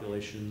senior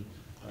population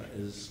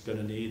is going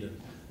to need.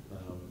 And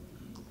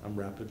I'm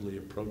rapidly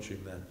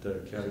approaching that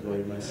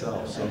category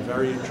myself, so I'm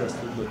very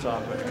interested in the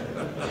topic.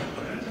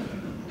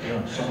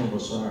 Yeah, some of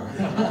us are.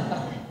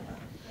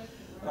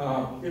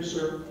 Is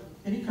there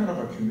any kind of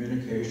a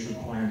communication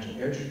plan to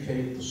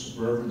educate the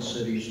suburban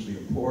cities of the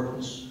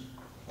importance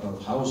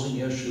of housing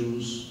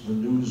issues, the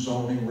new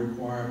zoning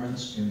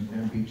requirements in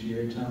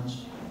MBTA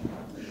towns?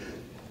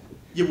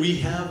 Yeah, we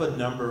have a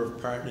number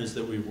of partners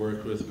that we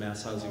work with,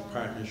 Mass Housing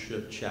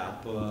Partnership,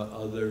 CHAPA,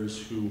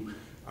 others who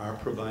are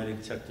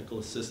providing technical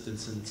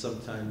assistance and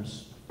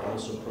sometimes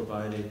also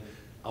providing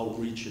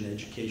outreach and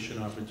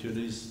education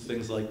opportunities.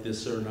 Things like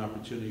this are an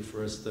opportunity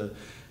for us to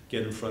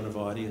get in front of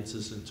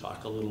audiences and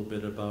talk a little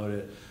bit about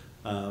it.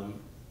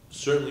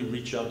 Certainly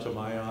reach out to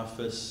my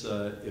office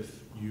if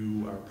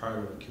you are part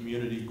of a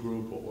community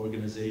group or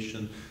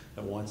organization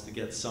that wants to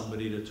get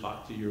somebody to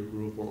talk to your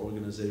group or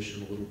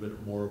organization a little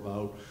bit more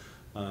about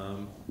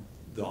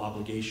the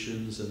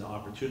obligations and the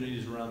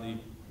opportunities around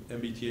the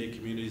MBTA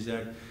Communities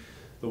Act.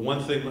 The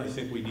one thing I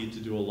think we need to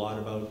do a lot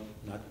about,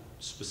 not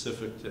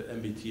specific to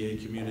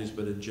MBTA communities,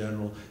 but in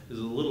general, is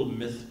a little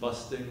myth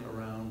busting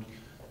around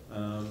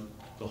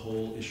the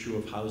whole issue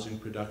of housing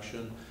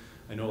production.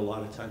 I know a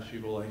lot of times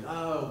people are like,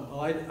 oh,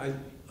 well,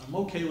 I'm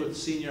okay with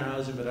senior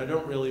housing, but I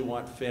don't really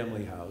want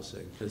family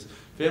housing, because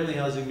family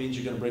housing means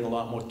you're going to bring a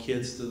lot more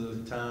kids to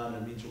the town.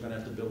 It means we're going to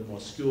have to build more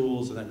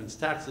schools, and that means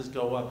taxes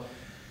go up.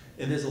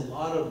 And there's a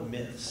lot of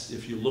myths.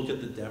 If you look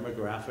at the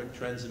demographic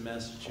trends in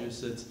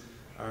Massachusetts,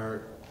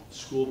 our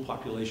school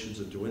populations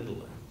are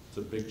dwindling. It's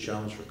a big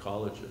challenge for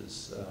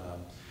colleges.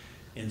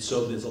 And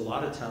so there's a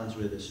lot of towns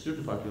where the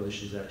student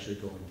population is actually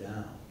going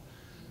down.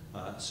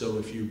 So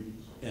if you,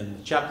 and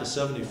the Chapter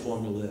 70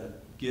 formula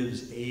that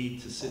gives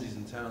aid to cities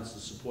and towns to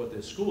support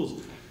their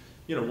schools,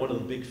 one of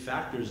the big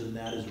factors in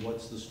that is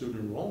what's the student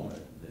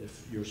enrollment.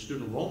 If your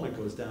student enrollment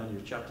goes down,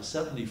 your Chapter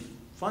 70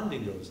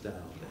 funding goes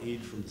down, the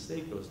aid from the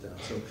state goes down.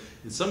 So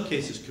in some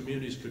cases,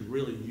 communities could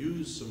really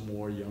use some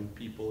more young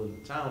people in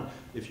the town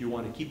if you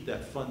want to keep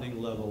that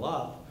funding level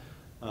up,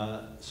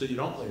 so you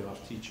don't lay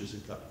off teachers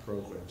and cut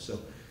programs. So,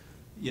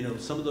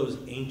 some of those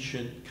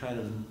ancient kind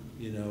of,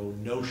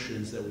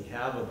 notions that we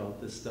have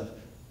about this stuff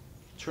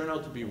turn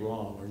out to be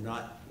wrong or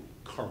not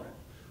current.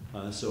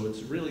 So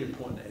it's really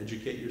important to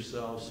educate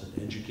yourselves and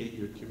educate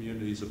your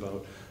communities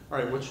about, all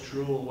right, what's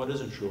true and what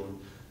isn't true. And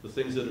the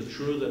things that are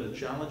true that are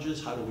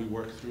challenges, how do we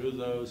work through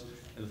those?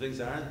 And the things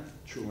that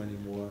aren't true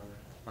anymore,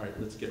 all right,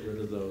 let's get rid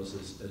of those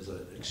as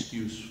an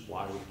excuse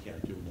why we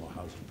can't do more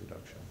housing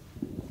production.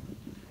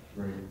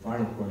 Great.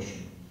 Final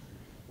question.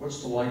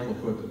 What's the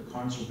likelihood that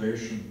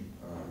conservation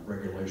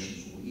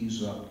regulations will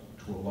ease up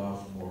to allow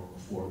for more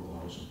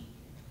affordable housing?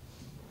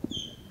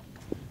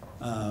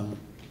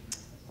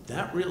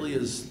 That really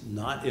is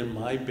not in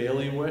my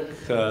bailiwick,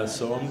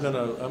 so I'm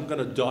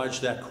gonna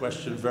dodge that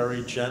question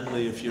very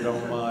gently, if you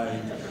don't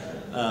mind.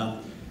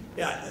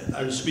 Yeah,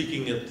 I was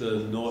speaking at the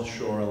North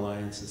Shore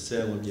Alliance in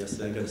Salem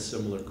yesterday. I got a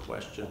similar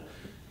question.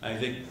 I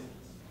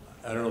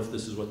don't know if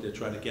this is what they're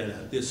trying to get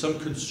at. There's some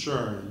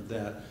concern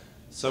that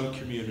some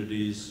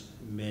communities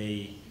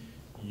may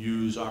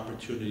use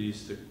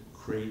opportunities to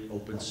create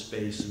open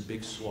space and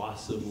big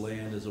swaths of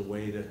land as a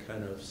way to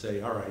kind of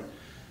say, all right,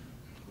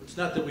 it's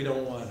not that we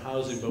don't want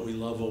housing, but we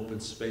love open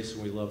space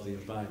and we love the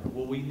environment.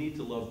 Well, we need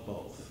to love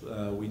both.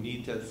 We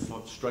need to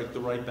strike the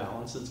right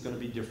balance. It's going to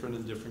be different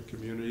in different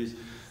communities.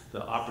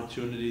 The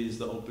opportunities,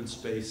 the open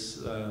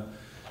space,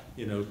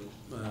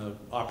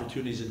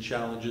 opportunities and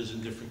challenges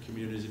in different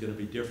communities are going to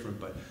be different,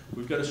 but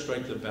we've got to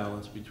strike the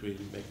balance between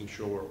making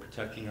sure we're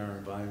protecting our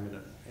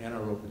environment and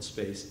our open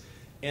space,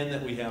 and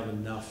that we have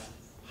enough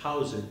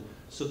housing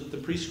so that the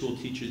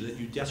preschool teachers that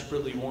you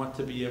desperately want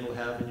to be able to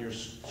have in your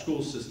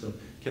school system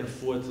can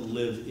afford to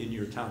live in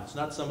your town. It's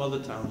not some other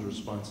town's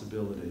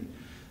responsibility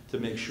to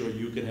make sure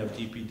you can have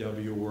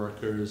DPW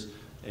workers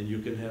and you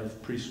can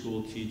have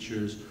preschool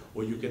teachers,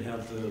 or you can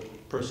have the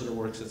person who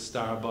works at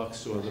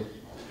Starbucks or the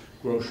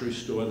grocery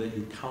store that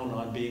you count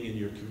on being in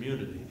your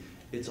community.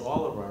 It's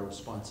all of our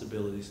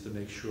responsibilities to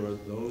make sure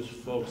those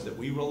folks that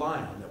we rely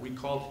on, that we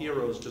called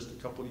heroes just a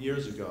couple of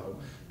years ago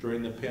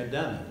during the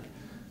pandemic,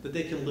 that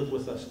they can live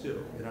with us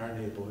too, in our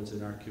neighborhoods,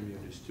 in our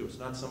communities too. It's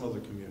not some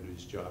other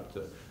community's job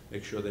to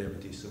make sure they have a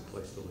decent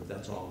place to live.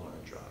 That's all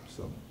our job,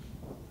 so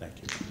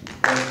thank you.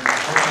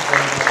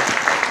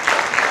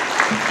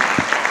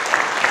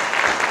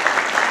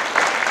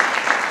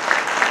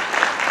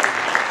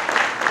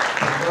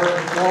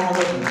 Very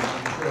informative, and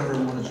I'm sure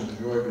everyone has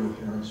enjoyed your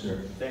appearance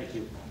here. Thank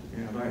you.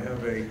 And I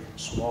have a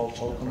small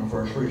token of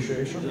our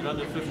appreciation. Is it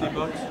under 50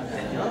 bucks?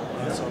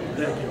 Awesome.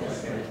 Thank you.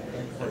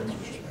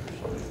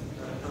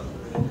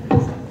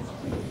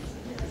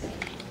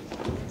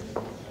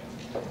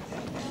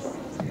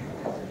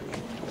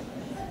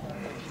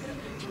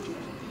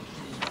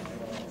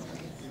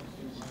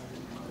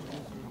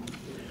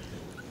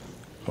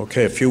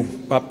 Okay, a few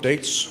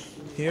updates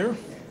here.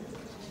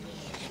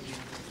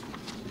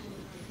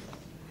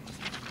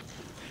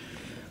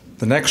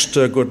 The next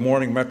Good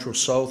Morning Metro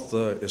South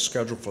is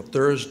scheduled for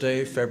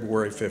Thursday,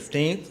 February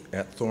 15th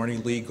at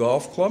Thorny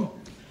Golf Club.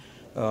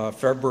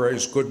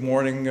 February's Good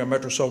Morning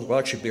Metro South will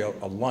actually be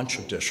a lunch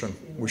edition.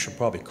 We should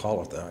probably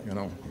call it that, you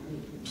know.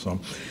 So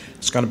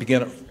it's going to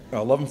begin at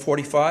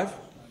 11:45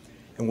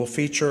 and will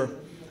feature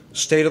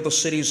State of the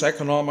City's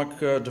Economic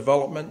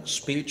Development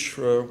speech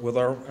with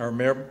our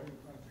Mayor,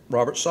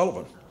 Robert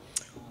Sullivan.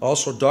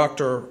 Also,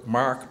 Dr.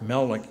 Mark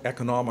Melnick,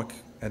 economic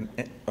and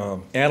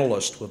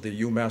analyst with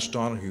the UMass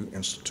Donahue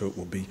Institute,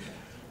 will be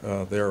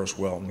there as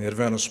well. And the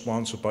event is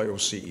sponsored by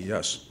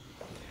OCES.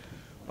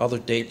 Other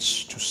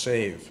dates to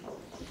save.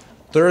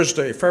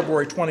 Thursday,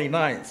 February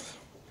 29th,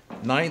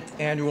 9th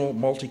Annual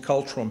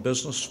Multicultural and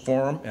Business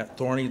Forum at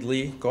Thorny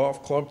Lee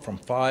Golf Club from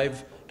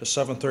 5 to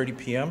 7:30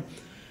 p.m.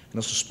 And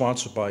this is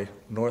sponsored by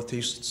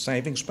Northeastern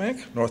Savings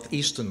Bank,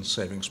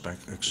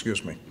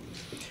 excuse me.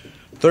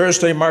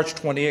 Thursday, March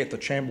 28th, the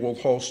Chamber will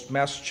host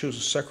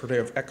Massachusetts Secretary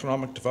of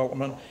Economic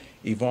Development,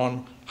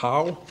 Yvonne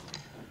Howe,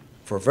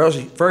 for a very,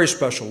 very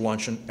special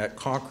luncheon at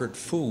Concord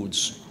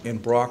Foods in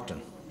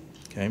Brockton.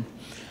 Okay?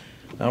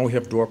 Now we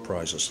have door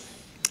prizes.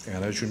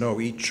 And as you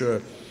know, each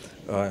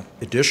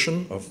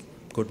edition of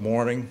Good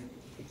Morning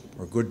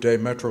or Good Day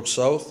Metro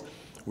South,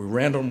 we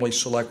randomly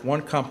select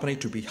one company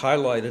to be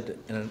highlighted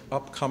in an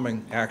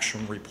upcoming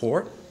action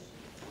report.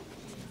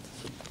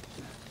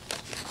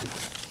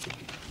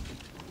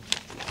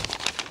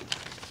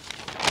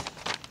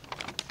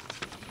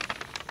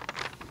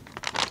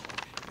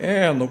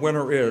 And the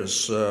winner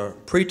is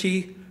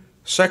Preeti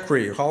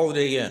Sekri,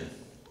 Holiday Inn.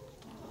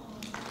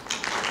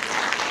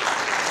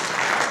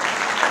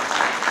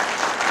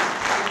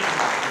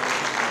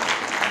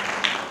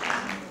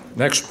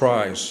 Next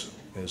prize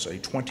is a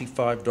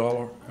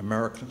 $25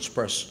 American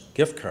Express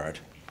gift card.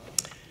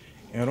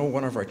 And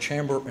one of our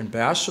chamber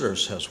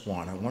ambassadors has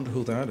won. I wonder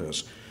who that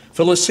is.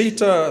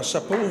 Felicita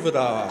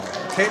Sepulveda,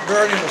 Cape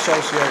Verdean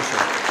Association.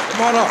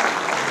 Come on up.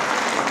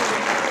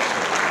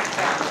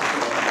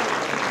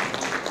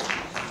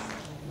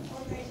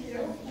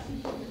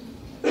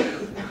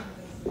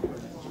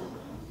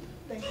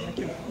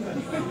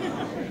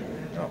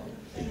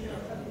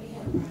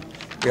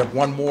 We have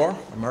one more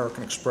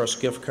American Express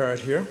gift card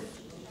here.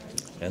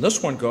 And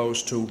this one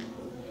goes to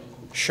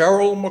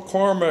Cheryl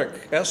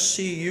McCormick,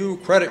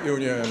 SCU Credit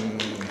Union.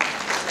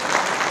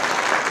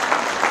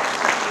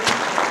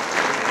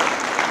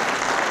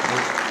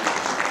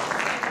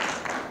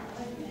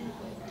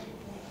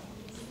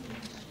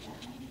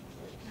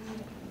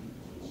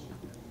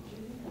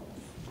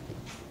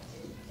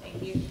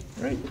 Thank you.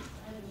 Great.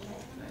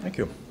 Thank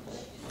you.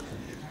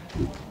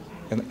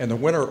 And the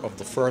winner of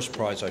the first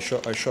prize, I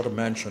should have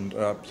mentioned,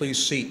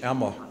 please see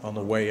Emma on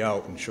the way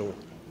out, and she'll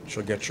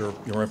get your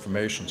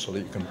information so that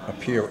you can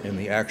appear in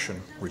the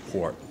action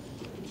report.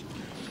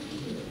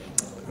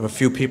 I have a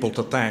few people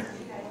to thank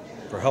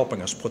for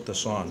helping us put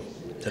this on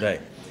today.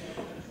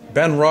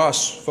 Ben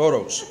Ross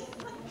Photos,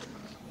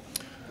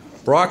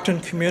 Brockton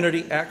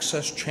Community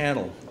Access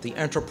Channel, the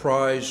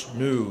Enterprise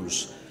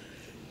News,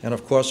 and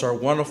of course our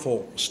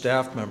wonderful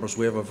staff members.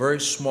 We have a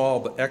very small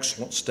but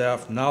excellent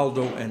staff,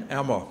 Naldo and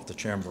Emma of the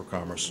Chamber of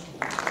Commerce.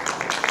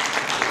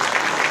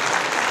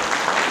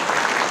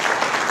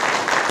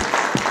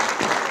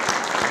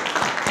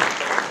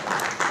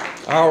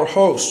 Our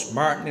hosts,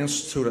 Martin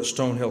Institute at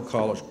Stonehill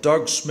College,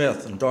 Doug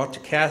Smith and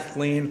Dr.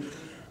 Kathleen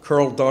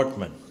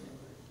Curl-Dugman.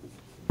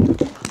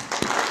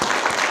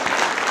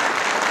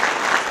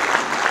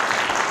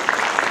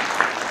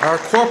 Our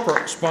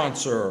corporate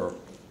sponsor,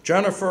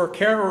 Jennifer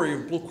Carey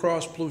of Blue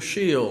Cross Blue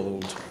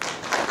Shield.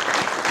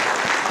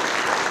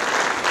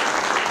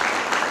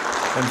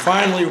 And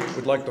finally,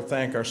 we'd like to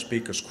thank our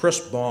speakers, Chris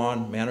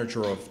Bond,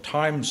 manager of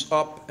Time's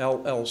Up,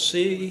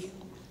 LLC,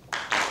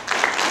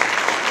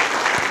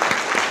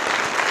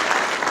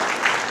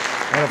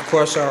 and of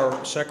course,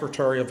 our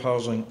Secretary of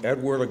Housing,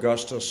 Edward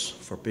Augustus,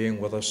 for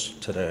being with us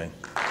today.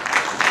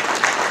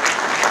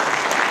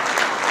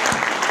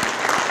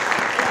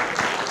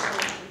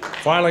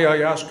 Finally, I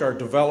ask our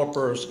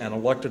developers and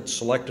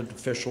selected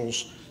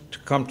officials to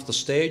come to the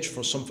stage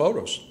for some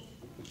photos.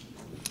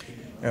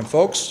 And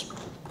folks,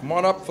 Come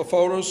on up for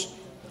photos.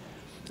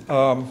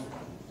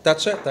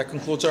 That's it. That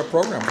concludes our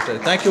program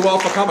today. Thank you all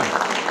for coming.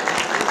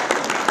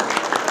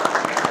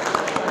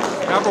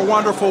 Have a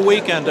wonderful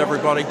weekend,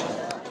 everybody.